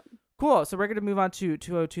 Holy crap. Cool. So we're going to move on to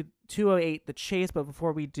 208, The Chase. But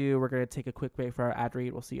before we do, we're going to take a quick break for our ad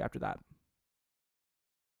read. We'll see you after that.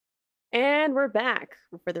 And we're back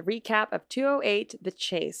for the recap of 208, The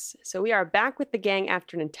Chase. So we are back with the gang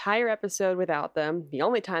after an entire episode without them. The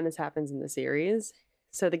only time this happens in the series.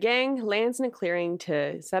 So the gang lands in a clearing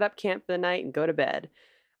to set up camp for the night and go to bed.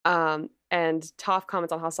 And Toph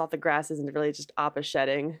comments on how soft the grass is and really just appa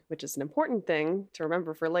shedding, which is an important thing to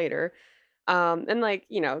remember for later. And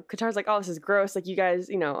Qatar's like, oh, this is gross. You guys,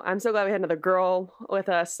 I'm so glad we had another girl with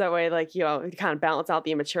us. That way, kind of balance out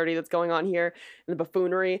the immaturity that's going on here and the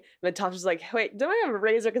buffoonery. And then Toph's just like, wait, don't I have a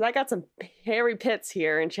razor? Because I got some hairy pits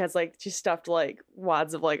here. And she has she stuffed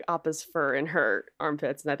wads of Appa's fur in her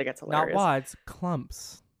armpits. And I think that's hilarious. Not wads,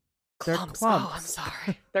 clumps. They're clumps. Oh, I'm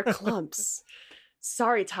sorry. They're clumps.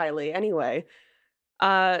 Sorry, Tylee. Anyway,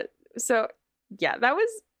 so yeah, that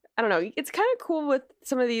was, I don't know. It's kind of cool with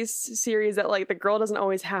some of these series that the girl doesn't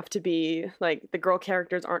always have to be the girl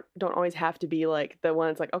characters don't always have to be the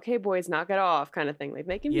one that's okay, boys, knock it off kind of thing.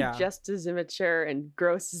 They can be just as immature and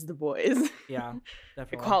gross as the boys. Yeah,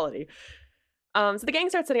 definitely. Equality. So the gang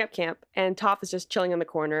starts setting up camp, and Toph is just chilling in the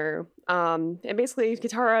corner. And basically,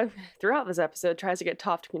 Katara throughout this episode tries to get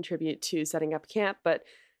Toph to contribute to setting up camp, but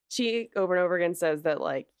she over and over again says that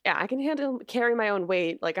yeah, I can carry my own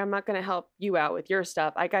weight. I'm not going to help you out with your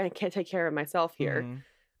stuff. I can't take care of myself here.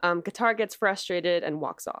 Katara gets frustrated and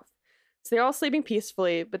walks off. So they're all sleeping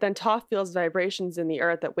peacefully, but then Toph feels vibrations in the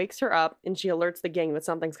earth that wakes her up, and she alerts the gang that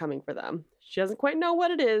something's coming for them. She doesn't quite know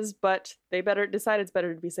what it is, but they decide it's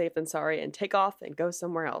better to be safe than sorry and take off and go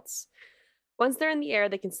somewhere else. Once they're in the air,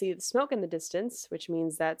 they can see the smoke in the distance, which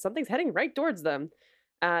means that something's heading right towards them.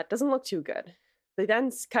 It doesn't look too good. They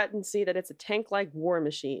then cut and see that it's a tank-like war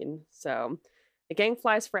machine. So the gang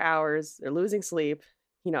flies for hours. They're losing sleep.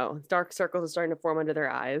 Dark circles are starting to form under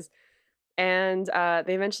their eyes. And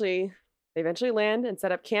they eventually land and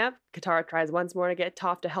set up camp. Katara tries once more to get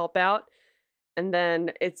Toph to help out. And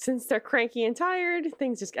then since they're cranky and tired,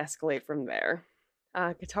 things just escalate from there.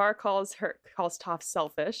 Katara calls Toph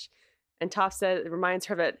selfish, and Toph reminds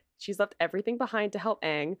her that she's left everything behind to help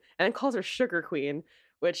Aang, and then calls her Sugar Queen,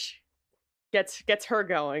 which gets her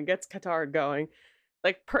going, gets Katara going.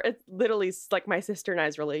 It's literally like my sister and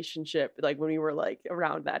I's relationship, like when we were like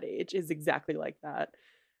around that age, is exactly like that.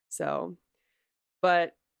 So,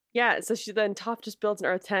 but yeah, so Toph just builds an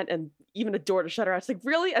earth tent and even a door to shut her out. It's like,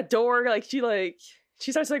 really? A door?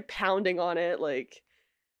 She starts like pounding on it, like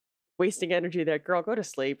wasting energy there. Girl, go to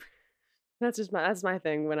sleep. That's my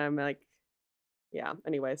thing when I'm like, yeah.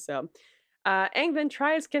 Anyway, so Aang then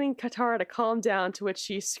tries getting Katara to calm down, to which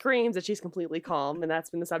she screams that she's completely calm, and that's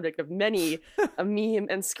been the subject of many a meme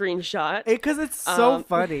and screenshot. Because it's so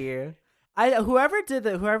funny. Whoever did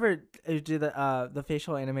the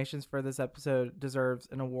facial animations for this episode deserves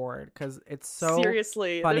an award, because it's so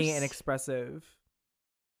seriously funny and expressive.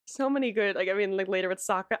 So many good, later with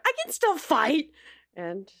Sokka, I can still fight,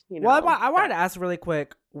 and Well, I wanted to ask really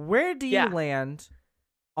quick, where do you land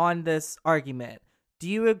on this argument? Do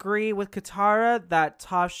you agree with Katara that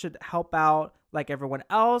Toph should help out like everyone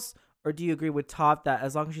else? Or do you agree with Toph that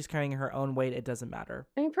as long as she's carrying her own weight, it doesn't matter?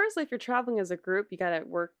 I mean, personally, if you're traveling as a group, you gotta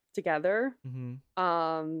work together. Mm-hmm.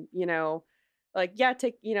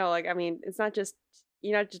 It's not just,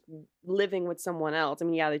 you're not just living with someone else. I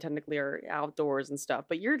mean, yeah, they technically are outdoors and stuff,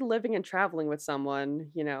 but you're living and traveling with someone,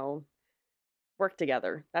 work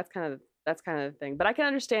together. That's kind of the thing. But I can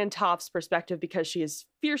understand Toph's perspective because she is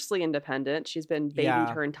fiercely independent. She's been babied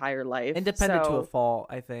her entire life. Independent to a fault,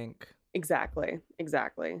 I think. Exactly.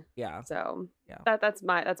 Yeah. So that's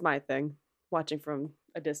my thing, watching from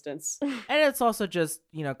a distance. And it's also just,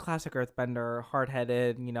 classic Earthbender,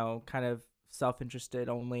 hard-headed, kind of self-interested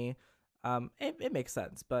only. It makes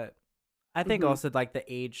sense, but I think also like the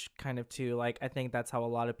age kind of too, like I think that's how a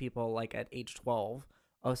lot of people like at age 12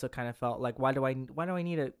 also kind of felt like, why do I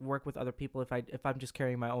need to work with other people if I'm just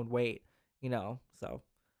carrying my own weight, so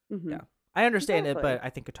yeah, I understand it, but I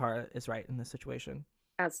think Katara is right in this situation.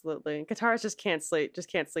 Absolutely. Katara just can't sleep.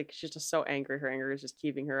 She's just so angry. Her anger is just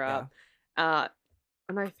keeping her up. One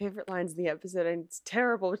of my favorite lines in the episode, and it's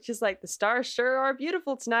terrible, it's just like, the stars sure are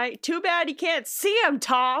beautiful tonight. Too bad you can't see them,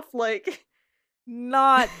 Toph. Like,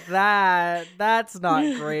 not that. That's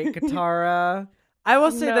not great, Katara. I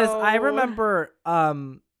will say this. I remember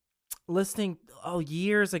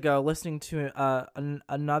years ago listening to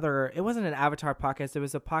another, it wasn't an Avatar podcast. It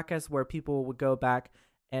was a podcast where people would go back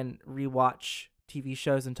and rewatch TV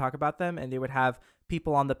shows and talk about them, and they would have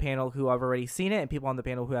people on the panel who have already seen it and people on the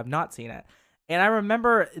panel who have not seen it. And I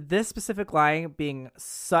remember this specific line being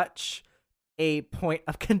such a point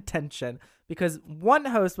of contention, because one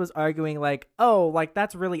host was arguing like, oh, like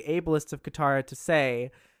that's really ableist of Katara to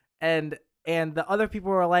say, and the other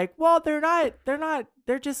people were like, well,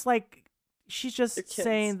 they're just like, she's just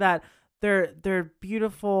saying that they're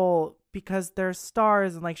beautiful because they're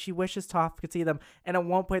stars, and like she wishes Toph could see them. And at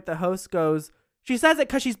one point the host goes, she says it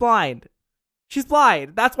because she's blind. She's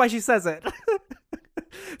blind. That's why she says it.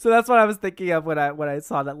 So that's what I was thinking of when I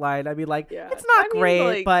saw that line. I mean, like, it's not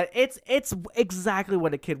great, but it's exactly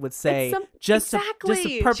what a kid would say, just to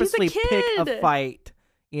purposely pick a fight,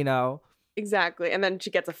 Exactly. And then she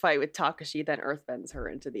gets a fight with Takashi, then earthbends her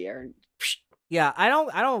into the air. And yeah, I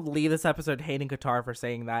don't leave this episode hating Katara for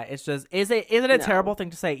saying that. It's just, is it a terrible thing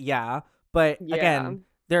to say? Yeah, but again,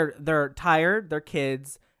 they're tired, they're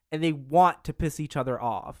kids, and they want to piss each other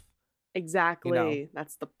off. Exactly.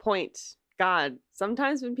 That's the point. God,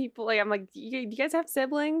 sometimes when people, like, I'm like, do you guys have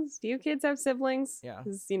siblings? Do you kids have siblings? Yeah.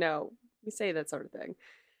 Because, we say that sort of thing.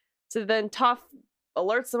 So then Toph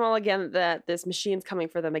alerts them all again that this machine's coming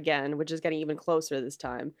for them again, which is getting even closer this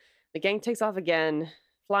time. The gang takes off again,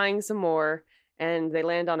 flying some more, and they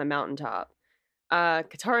land on a mountaintop.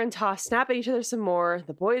 Katara and Toph snap at each other some more.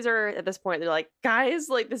 The boys are, at this point, they're like, guys,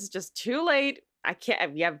 like, this is just too late.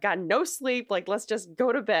 I've got no sleep. Like, let's just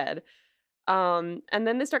go to bed. And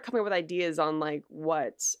then they start coming up with ideas on like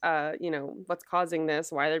what's causing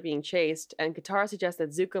this, why they're being chased. And Katara suggests that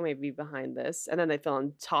Zuko may be behind this, and then they fill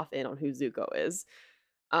in Toph in on who Zuko is.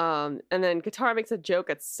 And then Katara makes a joke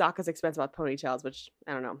at Sokka's expense about ponytails, which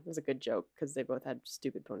I don't know, it was a good joke because they both had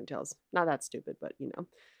stupid ponytails. Not that stupid, but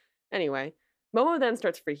Anyway, Momo then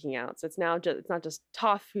starts freaking out. So it's not just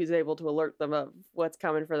Toph who's able to alert them of what's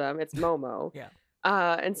coming for them. It's Momo. Yeah.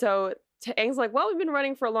 And so Aang's like, well, we've been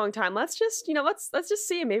running for a long time. Let's just, let's just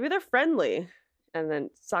see. Maybe they're friendly. And then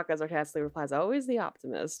Sokka sarcastically replies, always the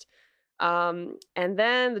optimist. And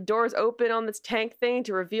then the doors open on this tank thing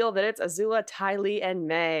to reveal that it's Azula, Ty Lee, and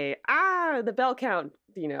May. The bell count,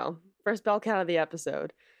 first bell count of the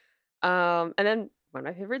episode. And then one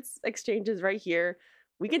of my favorite exchanges right here.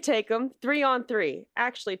 We can take them 3-on-3.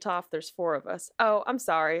 Actually, Toph, there's 4 of us. Oh, I'm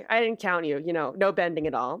sorry. I didn't count you. No bending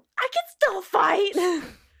at all. I can still fight.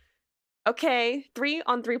 Okay,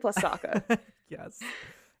 3-on-3 plus Sokka. Yes.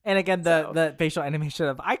 And again, the facial animation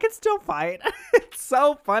of I can still fight. It's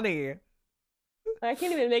so funny. I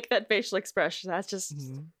can't even make that facial expression. That's just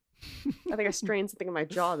I think I strained something in my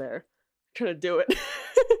jaw there. I'm trying to do it.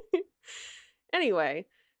 Anyway,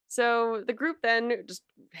 so the group then just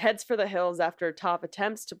heads for the hills after Toph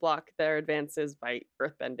attempts to block their advances by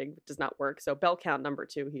earthbending, but does not work. So bell count number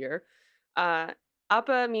 2 here.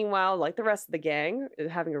 Appa, meanwhile, like the rest of the gang, is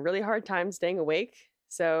having a really hard time staying awake.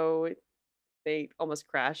 So they almost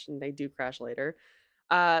crash, and they do crash later.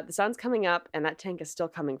 The sun's coming up, and that tank is still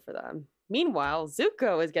coming for them. Meanwhile,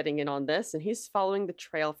 Zuko is getting in on this, and he's following the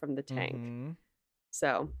trail from the tank. Mm-hmm.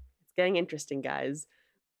 So it's getting interesting, guys.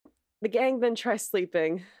 The gang then tries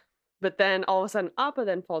sleeping, but then all of a sudden, Appa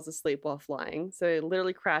then falls asleep while flying. So they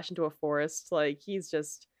literally crash into a forest. Like, he's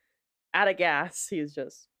just out of gas. He's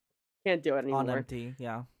just can't do it anymore. On empty,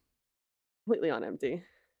 yeah. Completely on empty.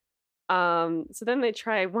 So then they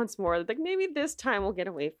try once more. Like, maybe this time we'll get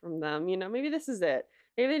away from them. Maybe this is it.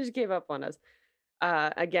 Maybe they just gave up on us.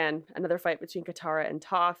 Again, another fight between Katara and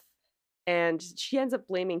Toph. And she ends up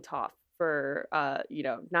blaming Toph for,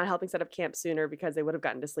 not helping set up camp sooner because they would have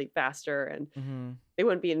gotten to sleep faster and they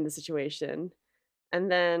wouldn't be in the situation.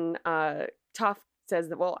 And then Toph says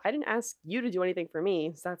that, well, I didn't ask you to do anything for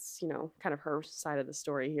me. So that's, kind of her side of the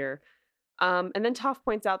story here. And then Toph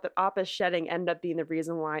points out that Appa's shedding ended up being the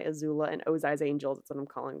reason why Azula and Ozai's angels, that's what I'm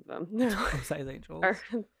calling them. Ozai's angels.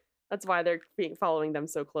 That's why they're following them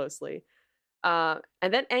so closely. And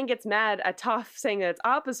then Aang gets mad at Toph saying that it's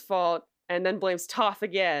Appa's fault and then blames Toph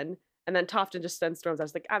again. And then Toph just then storms out.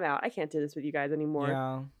 She's like, I'm out. I can't do this with you guys anymore.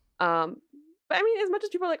 Yeah. But I mean, as much as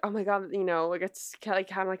people are like, oh my God, like it's kind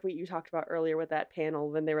of like what you talked about earlier with that panel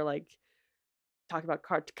when they were like talking about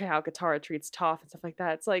how Katara treats Toph and stuff like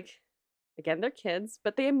that. It's like, again, they're kids,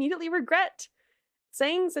 but they immediately regret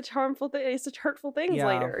saying such hurtful things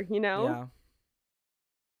later, Yeah.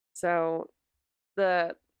 So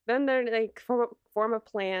then they form a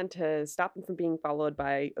plan to stop him from being followed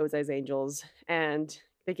by Ozai's angels, and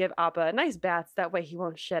they give Appa a nice bath. That way he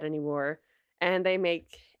won't shed anymore. And they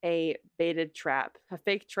make a baited trap, a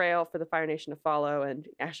fake trail for the Fire Nation to follow and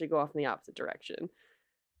actually go off in the opposite direction.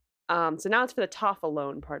 So now it's for the Toph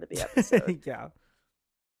alone part of the episode. Yeah.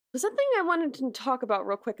 There's something I wanted to talk about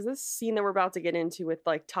real quick, because this scene that we're about to get into with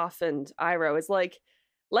like Toph and Iroh is like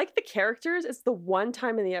the characters, it's the one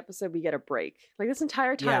time in the episode we get a break. Like this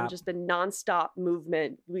entire time, just been nonstop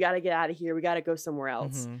movement. We got to get out of here. We got to go somewhere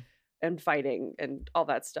else and fighting and all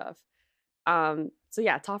that stuff. So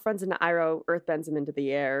yeah, Toph runs into Iroh, earthbends him into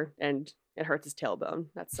the air, and it hurts his tailbone.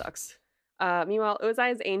 That sucks. Meanwhile,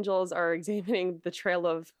 Ozai's angels are examining the trail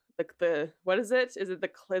of the what is it? Is it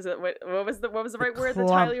what was the right word that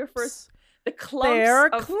Tyler refers? The clumps. They're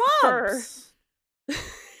of clumps.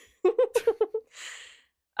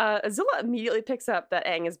 Azula immediately picks up that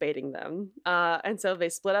Aang is baiting them, and so they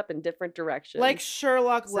split up in different directions, like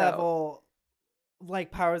Sherlock level,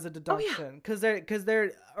 like powers of deduction. Because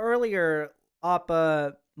they're earlier,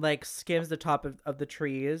 Appa like skims the top of the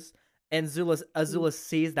trees. And Azula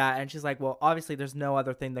sees that, and she's like, well, obviously there's no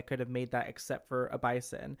other thing that could have made that except for a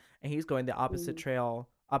bison. And he's going the opposite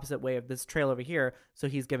way of this trail over here. So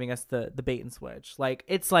he's giving us the bait and switch. Like,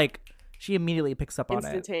 it's like she immediately picks up on it.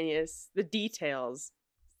 Instantaneous. The details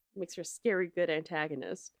makes her a scary good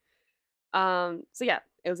antagonist. So yeah,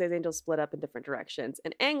 Ozai's angels split up in different directions.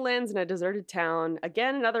 And Aang lands in a deserted town.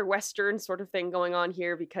 Again, another Western sort of thing going on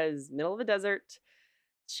here, because middle of the desert.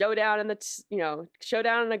 Showdown in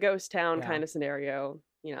a ghost town kind of scenario,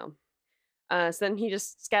 so then he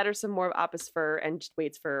just scatters some more of Appa's fur and just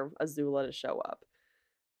waits for Azula to show up.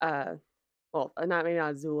 Maybe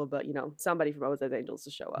not Azula, but somebody from Ozai's angels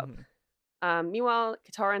to show up. Meanwhile,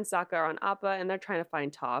 Katara and Sokka are on Appa, and they're trying to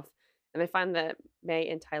find Toph, and they find that May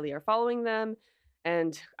and Ty Lee are following them,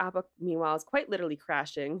 and Appa meanwhile is quite literally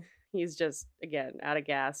crashing. He's just, again, out of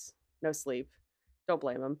gas, no sleep. Don't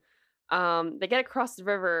blame him. They get across the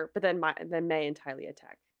river, but then May and Ty Lee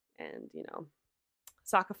attack, and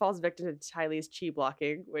Sokka falls victim to Ty Lee's chi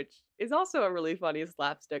blocking, which is also a really funny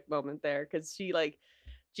slapstick moment there because she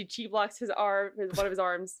chi blocks his arm, one of his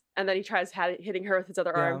arms, and then he tries hitting her with his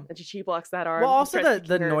other arm, and she chi blocks that arm. Well, also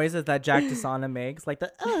the noises that Jack Desana makes, like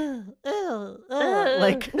the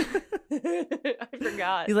like I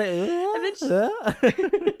forgot. He's like, and then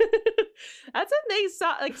that's what makes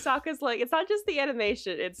like Sokka's like. It's not just the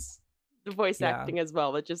animation; it's the voice acting as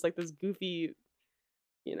well. But just like this goofy,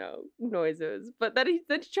 noises. But then he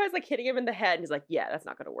tries like hitting him in the head, and he's like, "Yeah, that's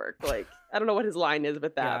not gonna work." Like I don't know what his line is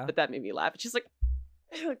with that, but that made me laugh. It's just like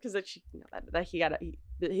because that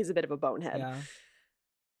he's a bit of a bonehead.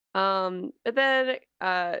 But then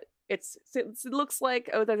it looks like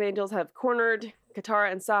Other's angels have cornered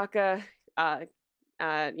Katara and Sokka.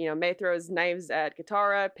 May throws knives at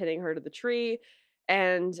Katara, pinning her to the tree,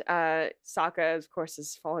 and Sokka, of course,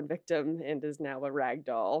 has fallen victim and is now a rag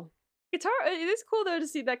doll. Katara, it is cool though to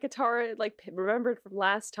see that Katara like remembered from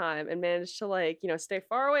last time and managed to like stay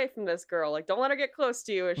far away from this girl. Like, don't let her get close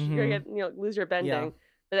to you, or she's gonna get lose your bending.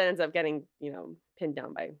 But then ends up getting pinned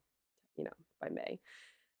down by by May.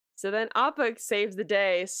 So then Appa saves the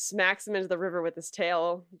day, smacks him into the river with his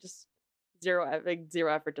tail. Just zero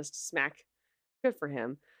effort, just to smack. Good for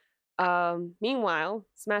him. Meanwhile,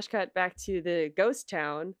 smash cut back to the ghost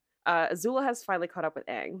town. Azula has finally caught up with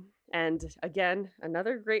Aang. And again,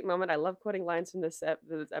 another great moment. I love quoting lines from this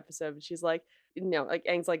episode. She's like, like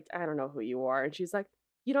Aang's like, I don't know who you are. And she's like,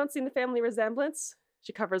 you don't see the family resemblance?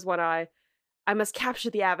 She covers one eye. I must capture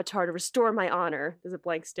the Avatar to restore my honor. There's a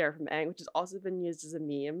blank stare from Aang, which has also been used as a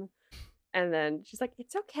meme. And then she's like,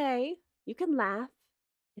 it's okay. You can laugh.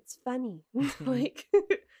 It's funny. Like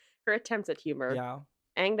her attempts at humor. Yeah.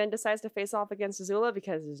 Aang then decides to face off against Azula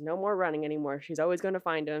because there's no more running anymore. She's always going to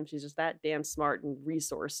find him. She's just that damn smart and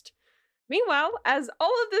resourced. Meanwhile, as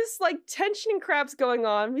all of this like tension and crap's going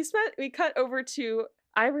on, we cut over to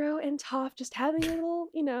Iroh and Toph just having a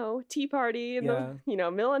little, tea party in the,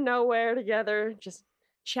 middle of nowhere together, just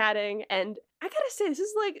chatting. And I gotta say, this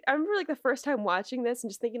is like, I remember like the first time watching this and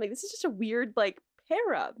just thinking like, this is just a weird like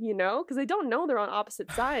pair up, because they don't know they're on opposite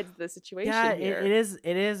sides of the situation. Yeah, here.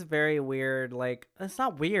 it is very weird. Like, it's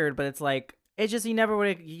not weird, but it's like, it's just, you never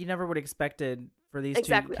would expected for these two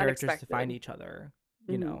characters unexpected. To find each other,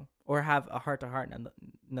 you know, or have a heart-to-heart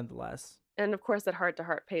nonetheless. And of course that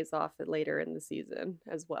heart-to-heart pays off later in the season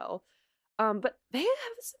as well. But they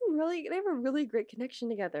have a really great connection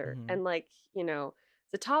together. And like,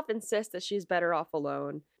 the Toph insists that she's better off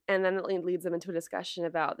alone. And then it leads them into a discussion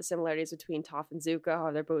about the similarities between Toph and Zuko,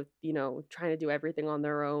 how they're both, trying to do everything on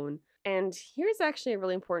their own. And here's actually a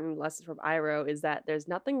really important lesson from Iroh is that there's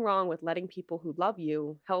nothing wrong with letting people who love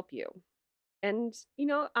you help you. And,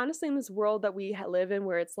 honestly, in this world that we live in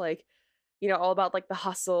where it's like, all about like the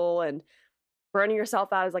hustle and burning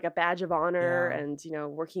yourself out as like a badge of honor and,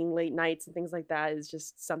 working late nights and things like that is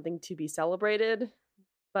just something to be celebrated.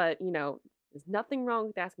 But, there's nothing wrong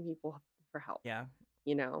with asking people for help. Yeah.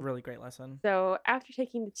 Really great lesson. So after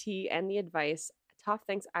taking the tea and the advice, Toph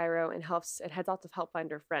thanks Iroh and heads out to help find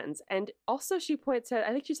her friends. And also she points out,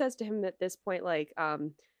 I think she says to him at this point, like,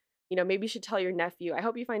 maybe you should tell your nephew, I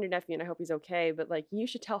hope you find your nephew and I hope he's okay, but like, you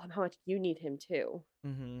should tell him how much you need him too.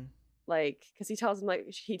 Like, because he tells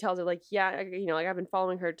her like, yeah, like I've been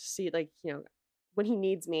following her to see like, when he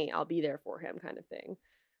needs me, I'll be there for him kind of thing.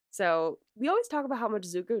 So we always talk about how much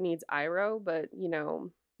Zuko needs Iroh, but,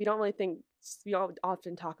 we don't really think, we all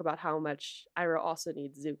often talk about how much Iroh also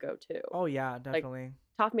needs Zuko too. Oh yeah, definitely.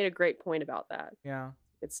 Like, Toph made a great point about that. Yeah.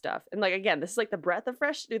 Good stuff. And like, again, this is like the breath of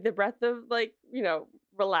like,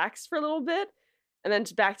 relax for a little bit. And then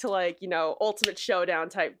back to like, ultimate showdown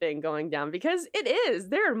type thing going down, because it is.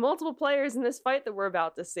 There are multiple players in this fight that we're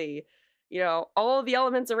about to see. All of the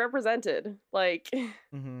elements are represented. Like,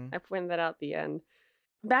 I pointed that out at the end.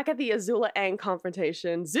 Back at the Azula Aang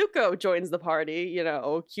confrontation, Zuko joins the party,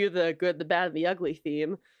 cue the good, the bad, and the ugly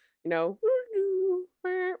theme. That's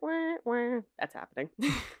happening.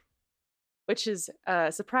 Which is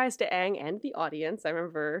a surprise to Aang and the audience. I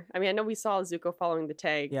know we saw Zuko following the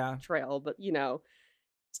tag trail, but,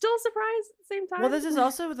 still a surprise at the same time. Well, this is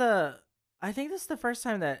also I think this is the first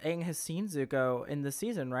time that Aang has seen Zuko in the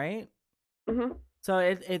season, right? So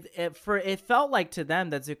it felt like to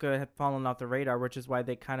them that Zuko had fallen off the radar, which is why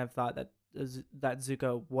they kind of thought that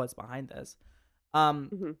Zuko was behind this.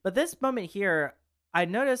 But this moment here, I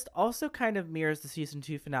noticed also kind of mirrors the season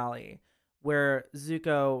 2 finale, where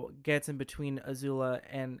Zuko gets in between Azula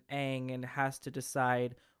and Aang and has to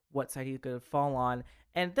decide what side he's going to fall on.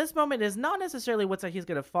 And this moment is not necessarily what side he's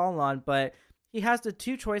going to fall on, but he has the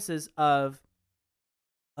two choices of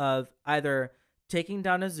either taking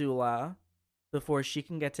down Azula before she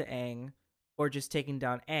can get to Aang, or just taking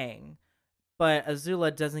down Aang. But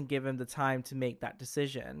Azula doesn't give him the time to make that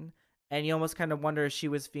decision. And you almost kind of wonder if she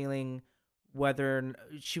was feeling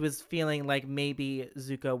like maybe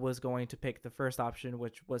Zuko was going to pick the first option,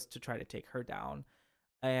 which was to try to take her down.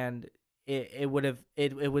 And it would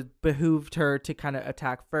behooved her to kind of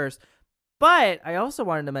attack first. But I also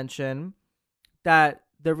wanted to mention that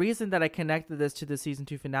the reason that I connected this to the season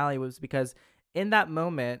 2 finale was because in that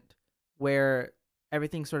moment where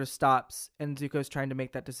everything sort of stops and Zuko's trying to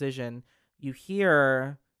make that decision, you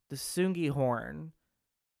hear the Sungi horn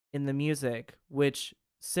in the music, which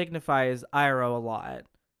signifies Iroh a lot.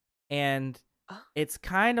 And it's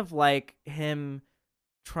kind of like him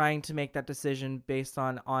trying to make that decision based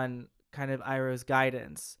on kind of Iroh's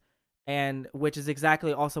guidance. And which is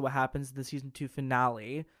exactly also what happens in the season 2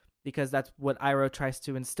 finale, because that's what Iroh tries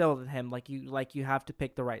to instill in him. Like you have to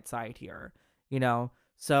pick the right side here, you know?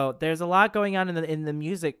 So there's a lot going on in the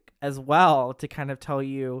music as well to kind of tell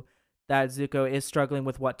you that Zuko is struggling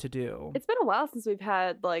with what to do. It's been a while since we've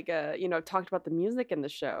had talked about the music in the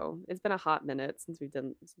show. It's been a hot minute since we've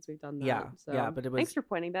done that. Yeah, but thanks for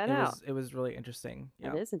pointing that out. It was really interesting.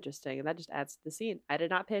 Yeah. It is interesting, and that just adds to the scene. I did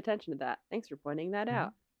not pay attention to that. Thanks for pointing that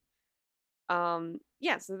out.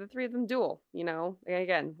 So the three of them duel,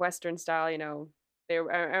 again, Western style, I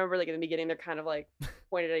remember like in the beginning, they're kind of like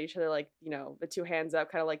pointed at each other, like, the two hands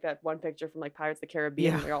up, kind of like that one picture from like Pirates of the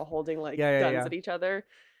Caribbean. Yeah. They're all holding like guns at each other.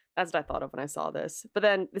 That's what I thought of when I saw this. But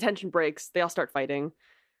then the tension breaks. They all start fighting.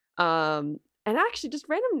 And actually, just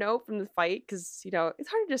random note from the fight, because, it's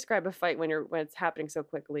hard to describe a fight when it's happening so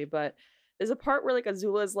quickly. But there's a part where like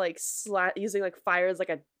Azula is like using like fires like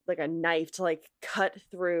a knife to like cut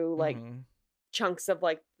through like chunks of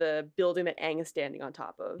like the building that Aang is standing on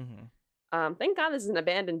top of. Thank God this is an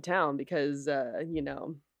abandoned town, because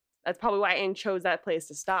that's probably why Aang chose that place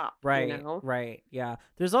to stop. Right. Right. Yeah.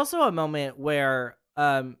 There's also a moment where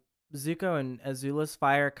Zuko and Azula's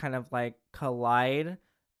fire kind of like collide,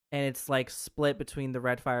 and it's like split between the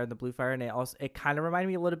red fire and the blue fire, and it kind of reminded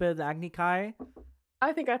me a little bit of the Agni Kai.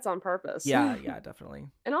 I think that's on purpose. Yeah, definitely.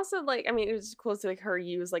 And also, like, I mean, it was close to like her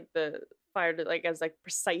use like the fire to like as like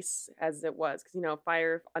precise as it was, because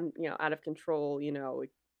fire out of control,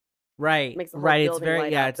 right, makes the whole building it's very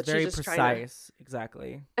light up, it's very precise.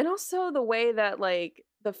 Exactly. And also the way that like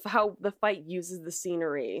how the fight uses the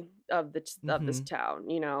scenery of of this town,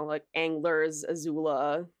 like Aang lures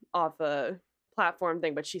Azula off a platform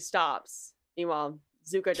thing, but she stops. Meanwhile,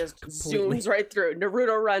 Zuko just zooms right through.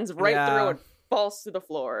 Naruto runs right through and falls to the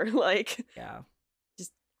floor. Like,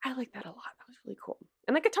 I like that a lot. That was really cool.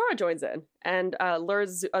 And like Katara joins in and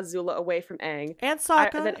lures Azula away from Aang. And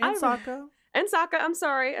Sokka. And Sokka, I'm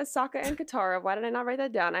sorry. Sokka and Katara. Why did I not write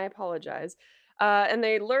that down? I apologize. And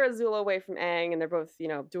they lure Azula away from Aang, and they're both,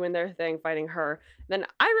 doing their thing, fighting her. Then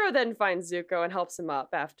Iroh then finds Zuko and helps him up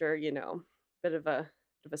after, bit of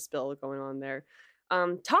a spill going on there.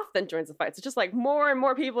 Toph then joins the fight. So just like more and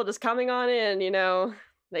more people just coming on in,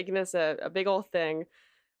 making this a big old thing.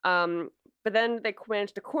 But then they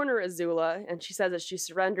manage to corner Azula, and she says that she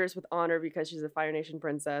surrenders with honor because she's a Fire Nation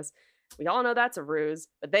princess. We all know that's a ruse,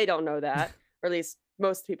 but they don't know that. Or at least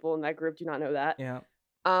most people in that group do not know that. Yeah.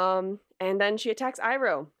 And then she attacks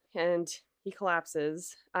Iroh, and he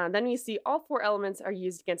collapses. Then we see all 4 elements are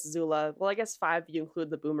used against Azula. Well, I guess 5 if you include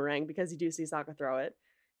the boomerang, because you do see Sokka throw it.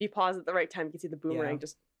 If you pause at the right time, you can see the boomerang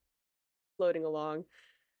just floating along.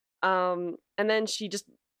 And then she just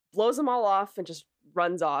blows them all off and just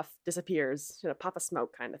runs off, disappears, puff of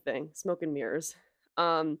smoke kind of thing, smoke and mirrors.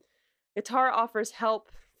 Katara offers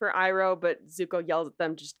help for Iroh, but Zuko yells at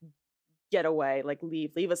them, just get away, like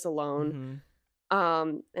leave us alone.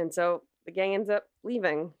 And so the gang ends up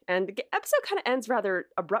leaving, and the episode kind of ends rather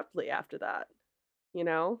abruptly after that.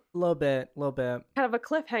 A little bit, kind of a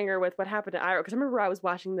cliffhanger with what happened to Iroh. Because I remember I was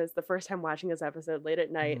watching this the first time watching this episode late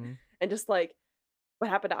at night, and just like, what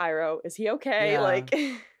happened to Iroh? Is he okay? Yeah. Like,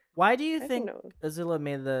 why do you think Azula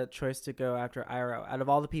made the choice to go after Iroh out of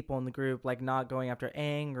all the people in the group, like not going after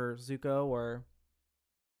Aang or Zuko? Or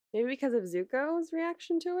maybe because of Zuko's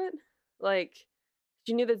reaction to it. Like,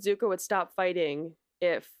 she knew that Zuko would stop fighting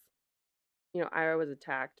if Iroh was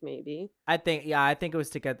attacked. Maybe I think it was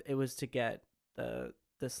to get the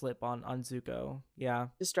slip on Zuko. Yeah,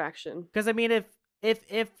 distraction. Because I mean,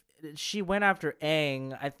 if she went after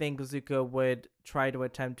Aang, I think Zuko would try to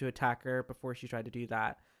attempt to attack her before she tried to do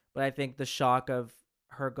that. But I think the shock of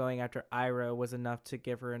her going after Iroh was enough to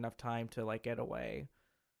give her enough time to like get away.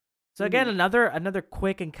 So again, another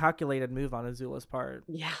quick and calculated move on Azula's part.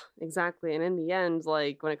 Yeah, exactly. And in the end,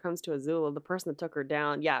 like when it comes to Azula, the person that took her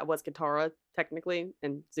down, it was Katara technically,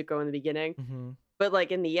 and Zuko in the beginning. But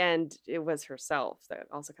like in the end, it was herself that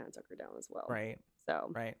also kind of took her down as well. Right.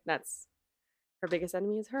 So right. That's her biggest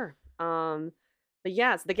enemy is her. But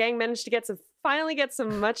yes, the gang managed to finally get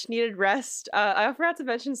some much needed rest. I forgot to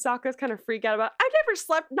mention Sokka's kind of freak out about, I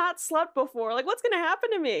never not slept before. Like, what's gonna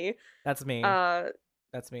happen to me? That's me.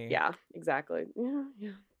 That's me. Yeah, exactly.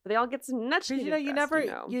 Yeah. But they all get some much needed rest, you never,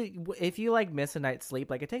 if you like miss a night's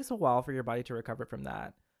sleep, like it takes a while for your body to recover from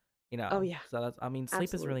that. Oh yeah. So that's,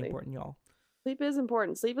 sleep is really important, y'all. Sleep is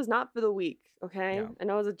important. Sleep is not for the weak, okay? Yeah. I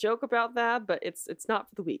know it was a joke about that, but it's not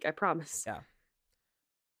for the weak, I promise. Yeah.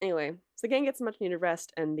 Anyway, so the gang gets much needed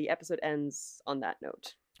rest, and the episode ends on that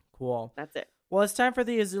note. Cool. That's it. Well, it's time for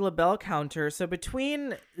the Azula Bell counter. So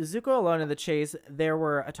between Zuko alone and the chase, there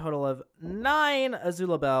were a total of 9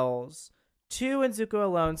 Azula Bells. 2 in Zuko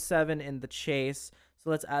alone, 7 in the chase.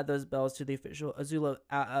 So let's add those bells to the official Azula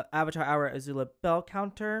Avatar Hour Azula Bell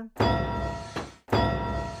counter.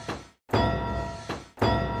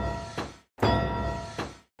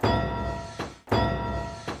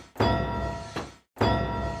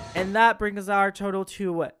 And that brings our total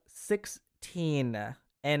to 16.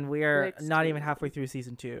 And we are not even halfway through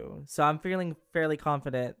season 2. So I'm feeling fairly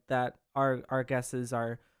confident that our guesses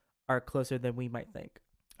are closer than we might think.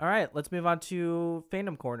 All right, let's move on to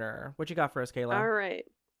Fandom Corner. What you got for us, Kayla? All right.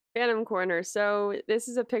 Fandom Corner. So this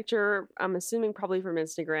is a picture, I'm assuming probably from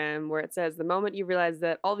Instagram, where it says, the moment you realize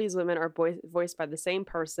that all these women are voiced by the same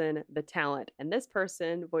person, the talent. And this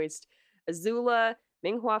person voiced Azula,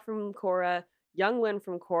 Minghua from Korra, Young Lin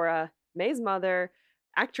from Korra, May's mother,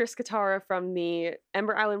 actress Katara from the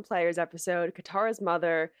Ember Island Players episode, Katara's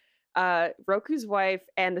mother, Roku's wife,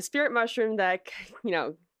 and the spirit mushroom that,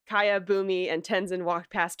 Kaya, Boomy, and Tenzin walked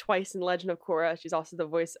past twice in Legend of Korra. She's also the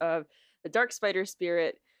voice of the Dark Spider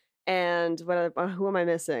Spirit. And who am I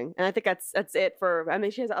missing? And I think that's it for,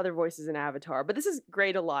 she has other voices in Avatar, but this is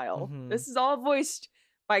Grey Delisle. Mm-hmm. This is all voiced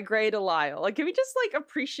by Grey Delisle. Like, can we just,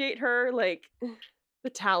 appreciate her, the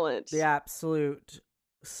talent? The absolute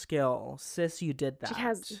skill. Sis, you did that.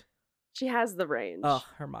 She has the range. Oh,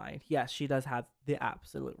 her mind. Yes, she does have the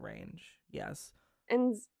absolute range. Yes.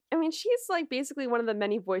 And she's basically one of the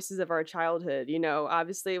many voices of our childhood,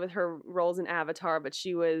 obviously with her roles in Avatar, but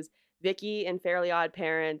she was Vicky in Fairly Odd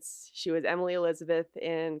Parents. She was Emily Elizabeth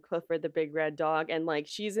in Clifford the Big Red Dog. And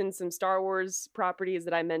she's in some Star Wars properties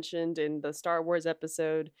that I mentioned in the Star Wars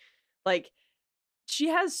episode. She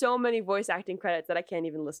has so many voice acting credits that I can't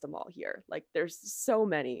even list them all here. There's so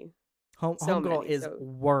many. Homegirl is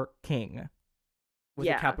working with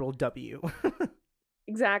a capital W.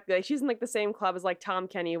 Exactly. She's in the same club as Tom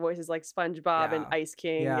Kenny, who voices SpongeBob and Ice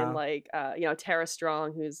King, and Tara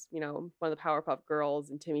Strong, who's one of the Powerpuff Girls,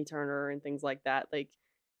 and Timmy Turner and things like that.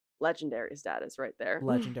 Legendary status right there.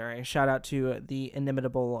 Legendary. Shout out to the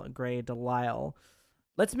inimitable Grey Delisle.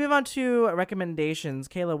 Let's move on to recommendations.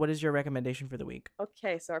 Kayla, what is your recommendation for the week?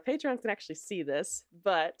 Okay, so our patrons can actually see this,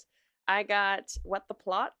 but I got What the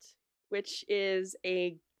Plot, which is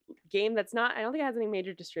a game that's not, I don't think it has any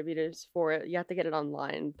major distributors for it. You have to get it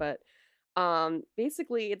online, but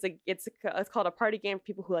basically it's called a party game for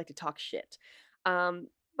people who like to talk shit.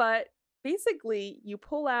 But basically you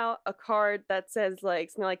pull out a card that says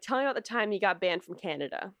something tell me about the time you got banned from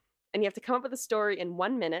Canada. And you have to come up with a story in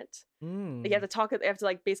 1 minute. You have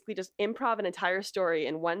to basically just improv an entire story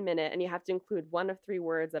in 1 minute, and you have to include 1 of 3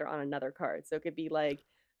 words that are on another card. So it could be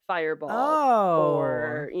fireball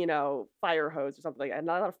or fire hose or something like that.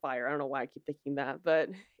 Not a fire. I don't know why I keep thinking that, but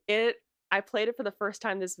I played it for the first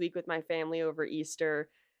time this week with my family over Easter,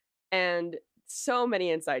 and so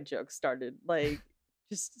many inside jokes started.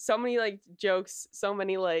 Just so many jokes, so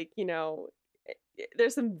many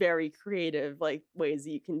there's some very creative ways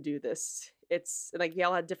that you can do this. It's we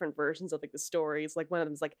all had different versions of the stories. One of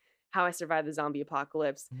them's how I survived the zombie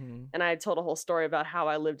apocalypse. Mm-hmm. And I told a whole story about how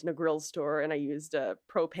I lived in a grill store and I used a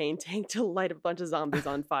propane tank to light a bunch of zombies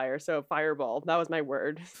on fire. So fireball, that was my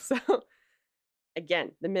word. So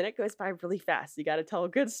again, the minute goes by really fast. You got to tell a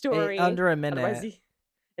good story. Under a minute.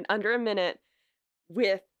 And under a minute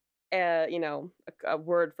with a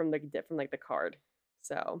word from the card.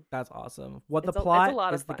 So that's awesome. What the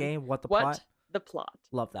plot is the game? What the plot? The plot.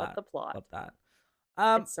 Love that. What the plot. Love that.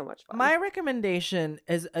 It's so much fun. My recommendation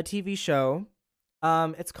is a TV show.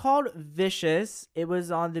 It's called Vicious. It was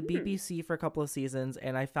on the BBC for a couple of seasons,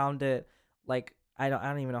 and I found it I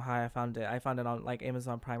don't even know how I found it. I found it on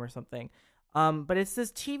Amazon Prime or something. But it's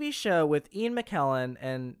this TV show with Ian McKellen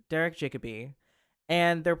and Derek Jacobi,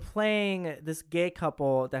 and they're playing this gay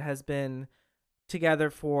couple that has been together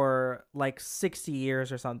for 60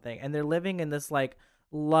 years or something, and they're living in this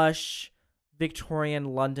lush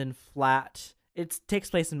Victorian London flat. It takes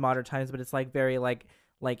place in modern times, but it's very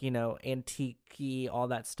like, antique-y, all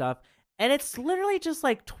that stuff. And it's literally just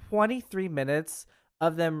like 23 minutes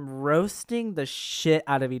of them roasting the shit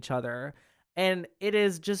out of each other. And it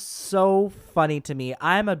is just so funny to me.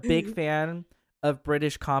 I'm a big fan of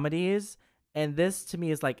British comedies, and this to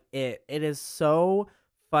me is like it. It is so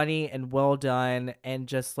funny and well done, and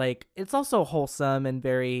just like it's also wholesome and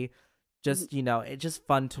very just it's just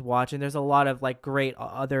fun to watch. And there's a lot of like great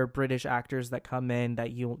other British actors that come in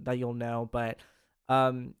that you'll know, but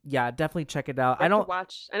yeah, definitely check it out. I know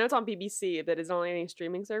it's on BBC, but it's on any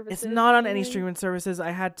streaming services. It's not on any streaming services.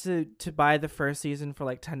 I had to buy the first season for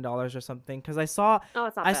like $10 or something, because I saw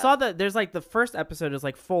that there's like the first episode is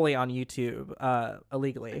like fully on YouTube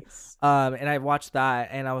illegally. Nice. And I watched that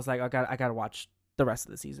and I was like, I gotta watch the rest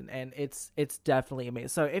of the season, and it's definitely amazing.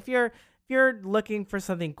 So if you're looking for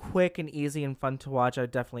something quick and easy and fun to watch, I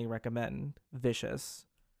definitely recommend Vicious.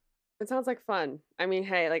 It sounds like fun. I mean,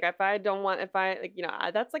 hey, like that's like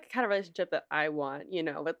the kind of relationship that I want,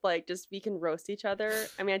 with like just we can roast each other.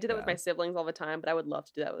 I mean, I do that with my siblings all the time, but I would love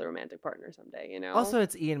to do that with a romantic partner someday, Also,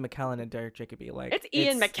 it's Ian McKellen and Derek Jacobi. Like it's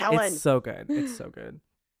Ian McKellen. It's so good. It's so good.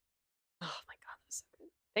 Oh my God, that's so good.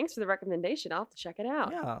 Thanks for the recommendation. I'll have to check it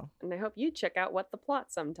out. Yeah. And I hope you check out What the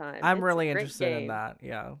Plot sometime. I'm really interested in that.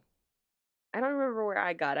 Yeah. I don't remember where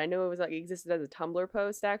I got it. I know it was like existed as a Tumblr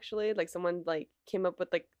post, actually. Like someone like came up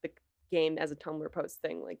with like the game as a Tumblr post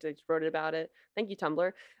thing, like they just wrote it about it. Thank you,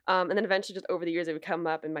 Tumblr. And then eventually just over the years it would come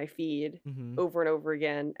up in my feed over and over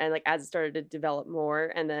again, and like as it started to develop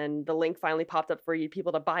more, and then the link finally popped up for you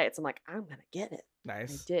people to buy it, so I'm like, I'm gonna get it.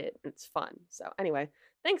 Nice. I did. It's fun. So anyway,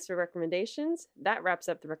 thanks for recommendations. That wraps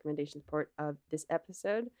up the recommendations part of this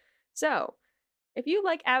episode. So if you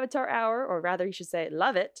like Avatar Hour, or rather you should say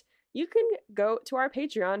love it, you can go to our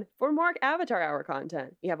Patreon for more Avatar Hour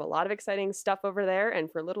content. We have a lot of exciting stuff over there, and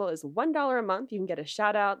for little as $1 a month, you can get a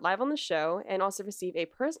shout out live on the show and also receive a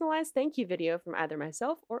personalized thank you video from either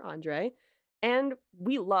myself or Andre. And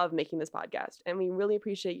we love making this podcast, and we really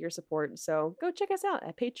appreciate your support. So go check us out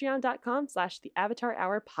at patreon.com/the Avatar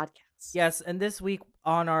Hour podcast. Yes, and this week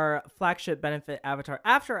on our flagship benefit Avatar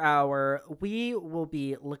After Hour, we will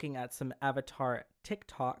be looking at some Avatar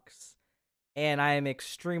TikToks. And I am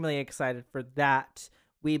extremely excited for that.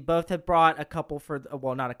 We both have brought a couple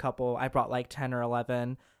not a couple. I brought like 10 or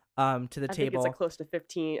 11 to the table. I think it's like close to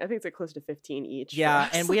 15. I think it's like close to 15 each. Yeah,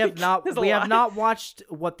 and we have not watched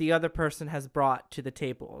what the other person has brought to the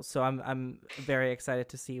table. So I'm very excited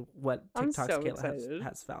to see what TikToks Kayla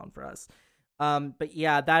has found for us. But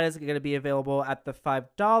yeah, that is going to be available at the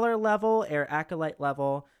 $5 level, Air Acolyte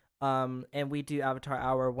level. And we do Avatar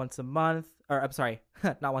Hour once a month. Or I'm sorry,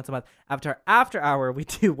 not once a month. Avatar After Hour we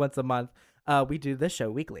do once a month. We do this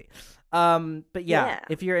show weekly. But yeah,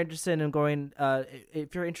 if you're interested in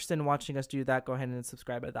watching us do that, go ahead and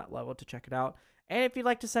subscribe at that level to check it out. And if you'd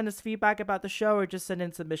like to send us feedback about the show or just send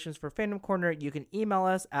in submissions for Fandom Corner, you can email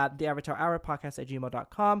us at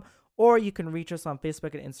theavatarhourpodcast@gmail.com, or you can reach us on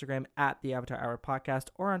Facebook and Instagram at the Avatar Hour Podcast,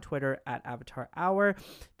 or on Twitter at Avatar Hour.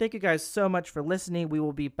 Thank you guys so much for listening. We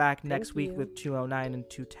will be back next week with 209 and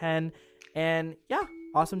 210. And yeah,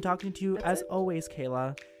 awesome talking to you as always,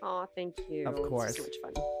 Kayla. Aw, thank you. Of course. So much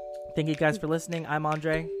fun. Thank you guys for listening. I'm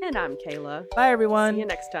Andre. And I'm Kayla. Bye, everyone. See you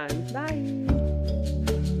next time. Bye.